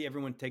obviously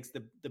everyone takes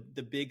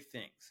the big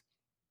things.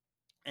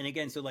 And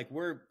again, so like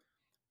we're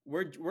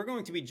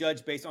going to be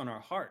judged based on our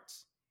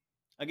hearts.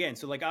 Again,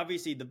 so like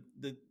obviously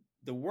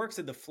the works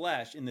of the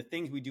flesh and the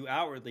things we do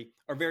outwardly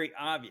are very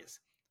obvious.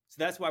 So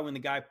that's why when the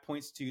guy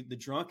points to the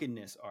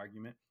drunkenness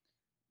argument,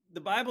 the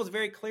Bible is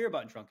very clear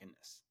about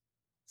drunkenness.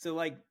 So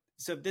like,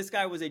 so if this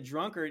guy was a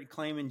drunkard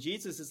claiming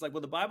Jesus, it's like,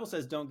 well, the Bible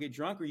says don't get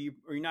drunk, or you're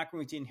not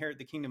going to inherit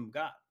the kingdom of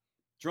God.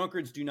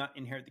 Drunkards do not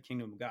inherit the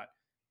kingdom of God.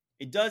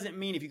 It doesn't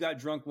mean if you got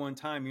drunk one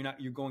time,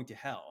 you're going to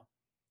hell.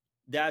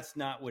 That's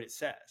not what it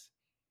says.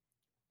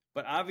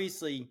 But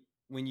obviously,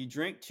 when you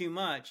drink too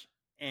much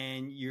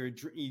and you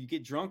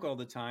get drunk all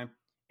the time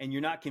and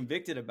you're not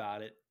convicted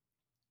about it,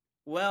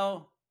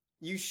 well,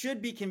 you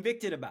should be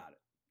convicted about it.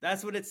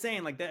 That's what it's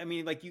saying. Like that. I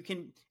mean, like you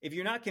can, if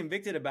you're not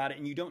convicted about it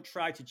and you don't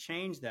try to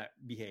change that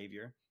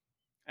behavior,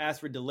 ask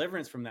for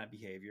deliverance from that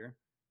behavior,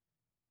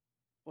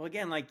 well,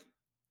 again, like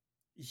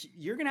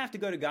you're going to have to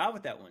go to God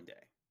with that one day.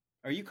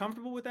 Are you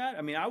comfortable with that?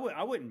 I mean,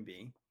 I wouldn't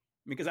be,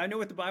 because I know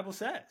what the Bible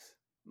says.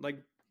 Like,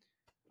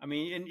 I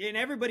mean, and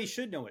everybody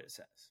should know what it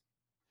says.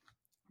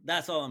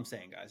 That's all I'm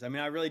saying, guys. I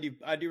mean,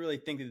 I do really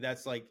think that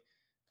that's like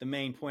the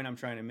main point I'm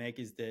trying to make,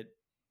 is that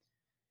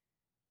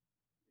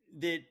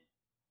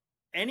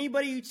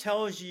anybody who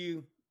tells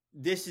you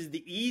this is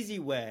the easy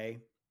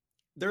way,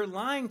 they're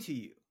lying to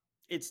you.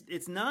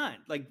 It's not.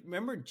 Like,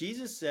 remember,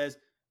 Jesus says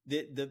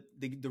that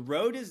the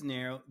road is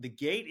narrow, the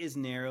gate is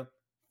narrow,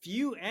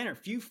 few enter,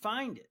 few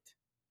find it.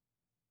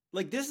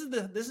 Like this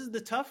is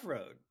the tough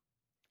road,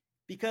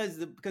 because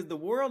the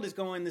world is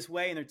going this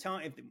way, and they're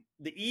telling, if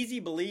the easy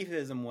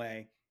beliefism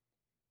way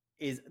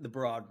is the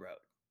broad road.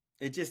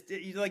 You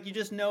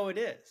just know it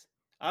is.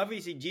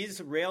 Obviously,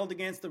 Jesus railed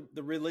against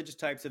the religious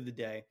types of the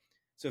day.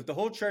 So if the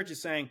whole church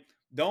is saying,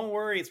 don't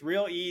worry, it's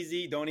real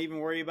easy, don't even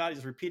worry about it,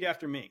 just repeat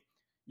after me.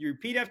 You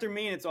repeat after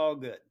me and it's all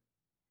good.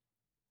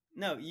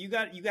 No, you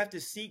got to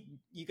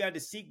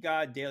seek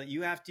God daily.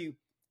 You have to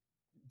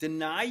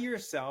deny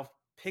yourself,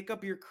 pick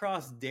up your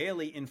cross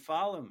daily, and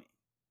follow me.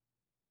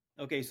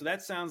 Okay, so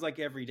that sounds like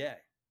every day.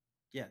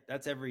 Yeah,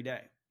 that's every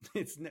day.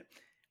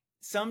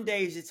 Some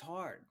days it's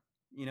hard,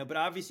 but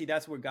obviously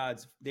that's what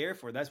God's there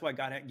for. That's why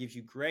God gives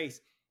you grace,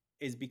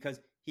 is because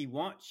he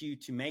wants you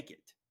to make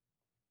it.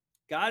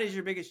 God is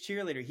your biggest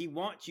cheerleader. He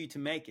wants you to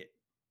make it.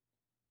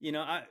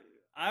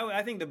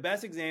 I think the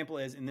best example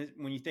is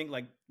when you think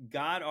like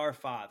God our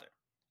Father,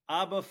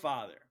 Abba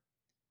Father.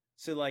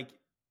 So like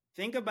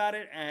think about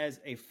it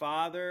as a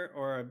father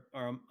or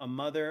a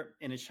mother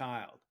and a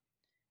child.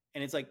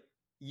 And it's like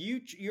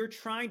you're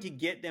trying to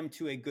get them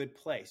to a good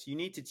place. You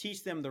need to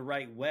teach them the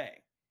right way.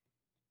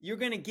 You're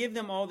going to give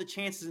them all the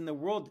chances in the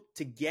world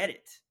to get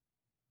it.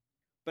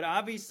 But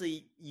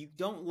obviously you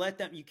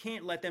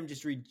can't let them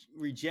just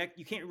reject.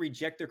 You can't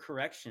reject their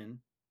correction.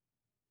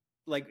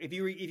 Like if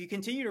you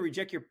continue to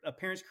reject your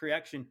parent's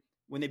correction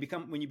when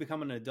you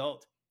become an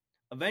adult,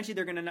 eventually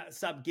they're going to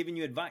stop giving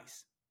you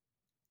advice.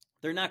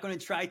 They're not going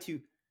to try to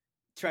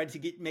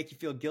make you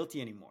feel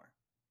guilty anymore.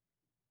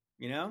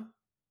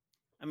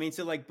 I mean,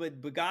 so like,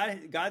 but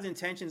God's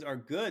intentions are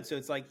good. So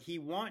it's like he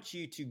wants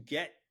you to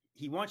get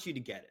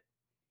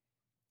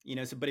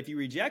it. So but if you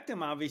reject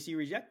him, obviously you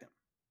reject him.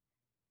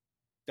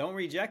 Don't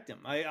reject him.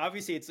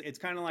 Obviously it's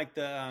kind of like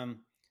the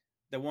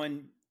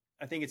one,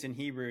 I think it's in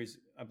Hebrews,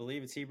 I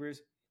believe it's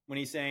Hebrews, when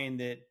he's saying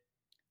that,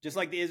 just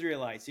like the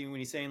Israelites, when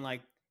he's saying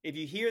like, if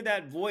you hear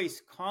that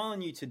voice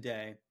calling you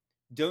today,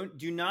 do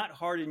not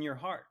harden your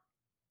heart.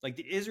 Like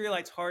the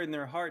Israelites hardened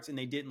their hearts and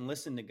they didn't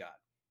listen to God.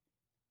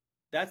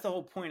 That's the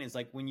whole point, is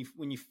like when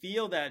you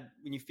feel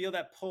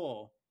that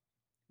pull,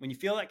 when you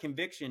feel that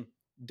conviction,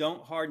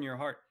 don't harden your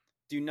heart.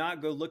 Do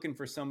not go looking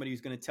for somebody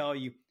who's going to tell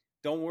you,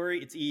 don't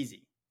worry, it's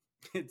easy.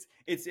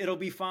 It'll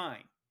be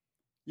fine.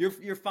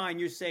 You're fine.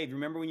 You're saved.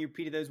 Remember when you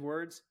repeated those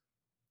words?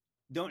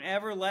 Don't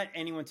ever let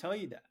anyone tell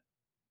you that,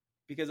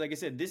 because like I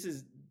said,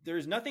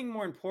 there's nothing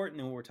more important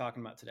than what we're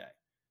talking about today.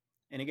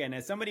 And again,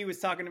 as somebody was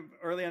talking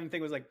early on, the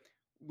thing was like,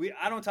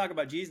 I don't talk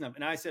about Jesus enough.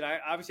 And I said,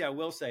 I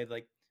will say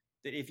like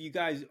that if you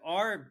guys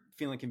are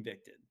feeling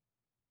convicted,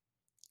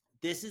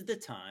 this is the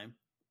time.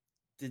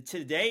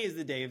 Today is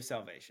the day of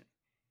salvation.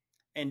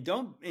 And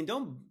don't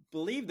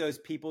believe those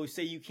people who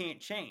say you can't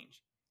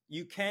change.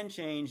 You can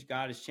change.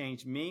 God has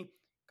changed me.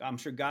 I'm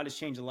sure God has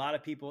changed a lot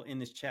of people in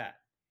this chat.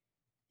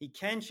 He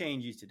can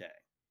change you today.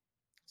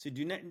 So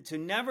to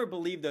never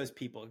believe those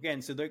people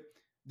again. So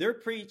they're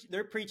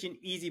preaching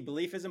easy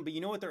beliefism, but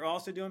you know what they're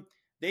also doing?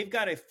 They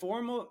got a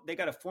form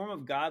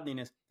of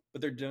godliness,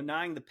 but they're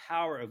denying the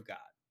power of God.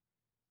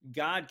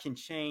 God can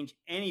change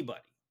anybody.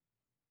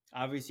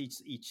 Obviously,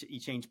 he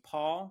changed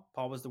Paul.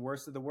 Paul was the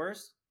worst of the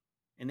worst,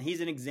 and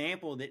he's an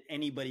example that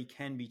anybody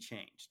can be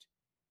changed.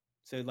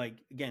 So, like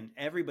again,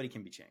 everybody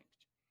can be changed.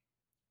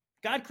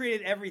 God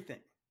created everything.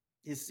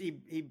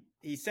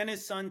 He sent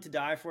his son to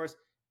die for us,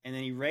 and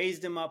then he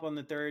raised him up on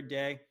the third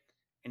day,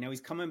 and now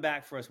he's coming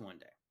back for us one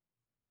day.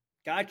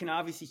 God can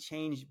obviously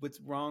change what's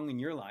wrong in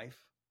your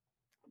life,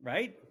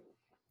 right?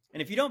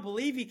 And if you don't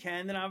believe he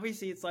can, then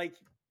obviously it's like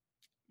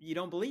you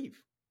don't believe.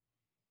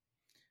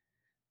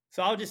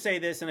 So I'll just say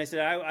this, and I said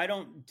I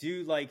don't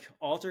do like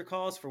altar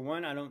calls. For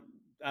one, I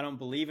don't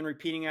believe in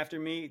repeating after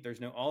me. There's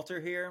no altar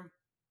here,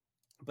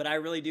 but I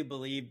really do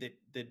believe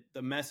that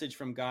the message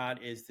from God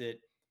is that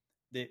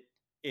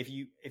if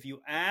you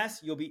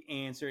ask, you'll be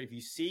answered. If you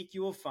seek,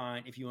 you will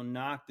find. If you will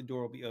knock, the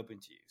door will be open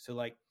to you. So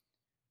I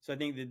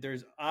think that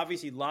there's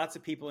obviously lots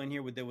of people in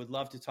here that would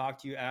love to talk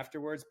to you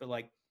afterwards, but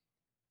like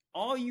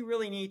all you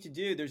really need to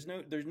do, there's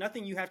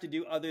nothing you have to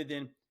do other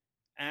than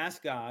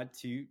ask God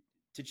to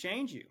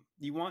change you.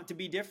 You want to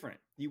be different.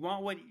 You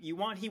want what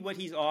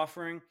he's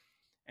offering.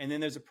 And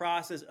then there's a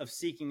process of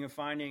seeking and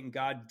finding, and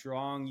God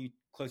drawing you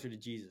closer to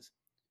Jesus.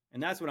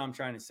 And that's what I'm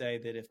trying to say,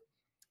 that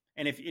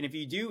if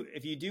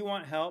you do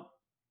want help,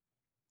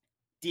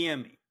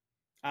 DM me.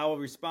 I will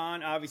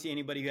respond. Obviously,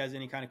 anybody who has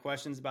any kind of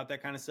questions about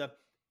that kind of stuff.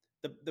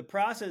 The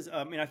process,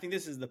 I think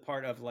this is the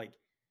part of like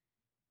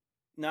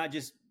not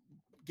just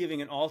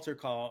giving an altar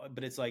call,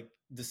 but it's like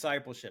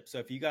discipleship. So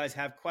if you guys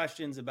have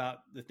questions about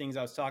the things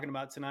I was talking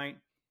about tonight,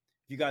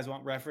 if you guys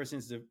want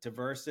references to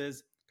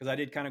verses, because I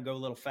did kind of go a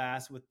little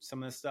fast with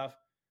some of this stuff,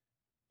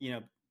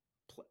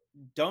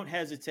 don't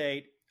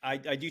hesitate. I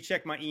do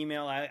check my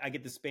email. I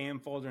get the spam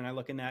folder and I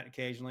look in that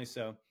occasionally.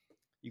 So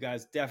you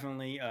guys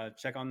definitely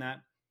check on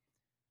that.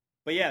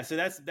 But yeah, so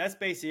that's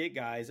basically it,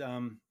 guys.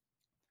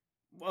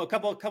 Well, a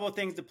couple of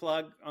things to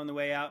plug on the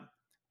way out.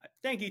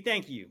 Thank you.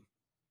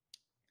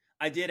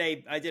 I did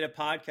a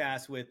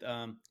podcast with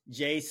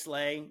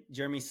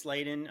Jeremy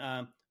Sladen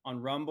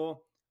on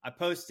Rumble. I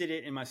posted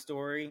it in my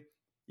story.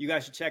 You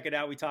guys should check it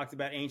out. We talked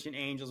about ancient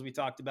angels. We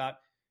talked about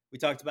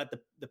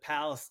the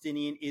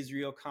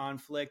Palestinian-Israel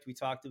conflict. We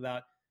talked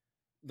about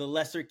the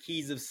lesser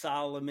keys of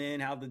Solomon,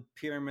 how the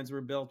pyramids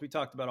were built. We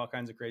talked about all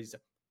kinds of crazy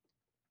stuff.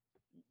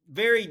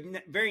 Very,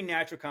 very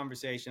natural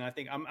conversation. I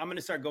think I'm going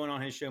to start going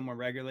on his show more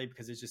regularly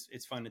because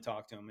it's fun to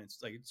talk to him.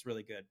 It's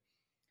really good.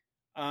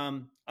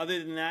 Other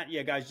than that,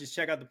 yeah, guys, just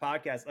check out the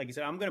podcast. Like I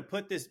said, I'm going to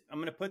put this verse. I'm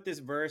going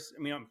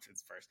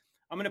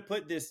to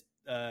put this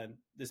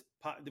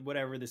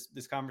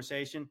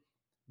conversation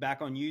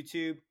back on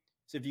YouTube.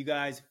 So if you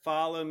guys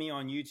follow me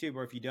on YouTube,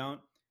 or if you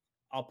don't,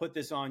 I'll put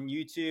this on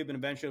YouTube, and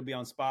eventually it'll be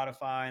on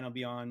Spotify, and it'll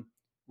be on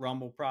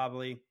Rumble,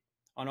 probably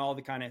on all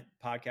the kind of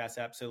podcast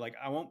apps. So like,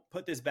 I won't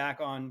put this back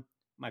on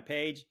my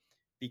page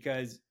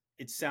because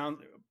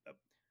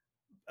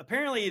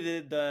apparently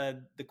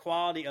the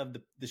quality of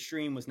the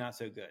stream was not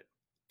so good.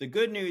 The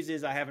good news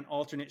is I have an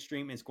alternate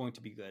stream, and it's going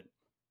to be good.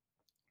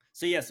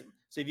 So yes.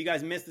 So if you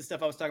guys missed the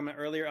stuff I was talking about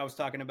earlier, I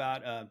talked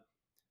about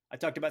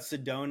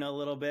Sedona a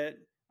little bit.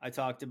 I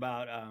talked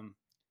about,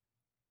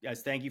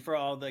 guys, thank you for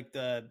all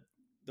the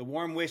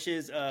warm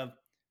wishes of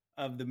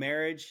the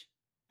marriage.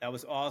 That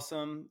was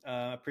awesome.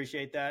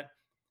 Appreciate that.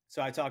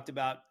 So I talked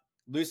about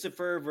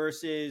Lucifer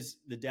versus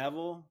the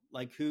devil,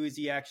 like who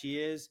he actually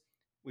is.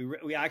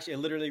 We actually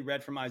literally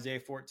read from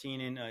Isaiah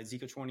 14 and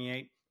Ezekiel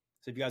 28.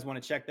 So if you guys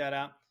want to check that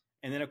out.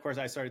 And then, of course,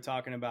 I started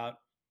talking about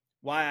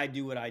why I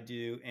do what I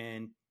do.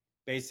 And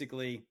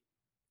basically,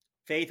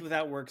 faith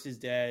without works is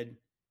dead.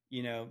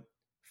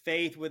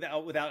 Faith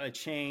without a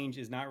change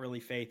is not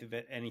really faith of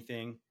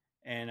anything.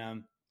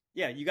 And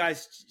yeah, you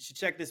guys should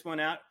check this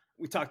one out.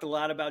 We talked a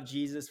lot about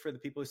Jesus for the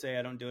people who say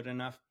I don't do it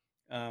enough.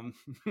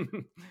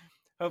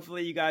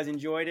 Hopefully you guys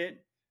enjoyed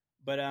it.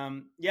 But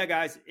yeah,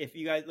 guys, if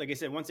you guys, like I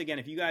said, once again,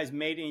 if you guys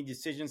made any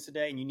decisions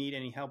today and you need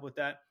any help with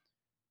that,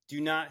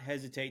 do not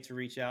hesitate to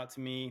reach out to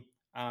me.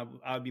 I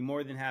would be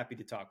more than happy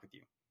to talk with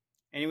you.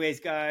 Anyways,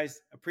 guys,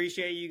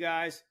 appreciate you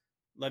guys.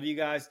 Love you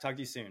guys. Talk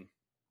to you soon.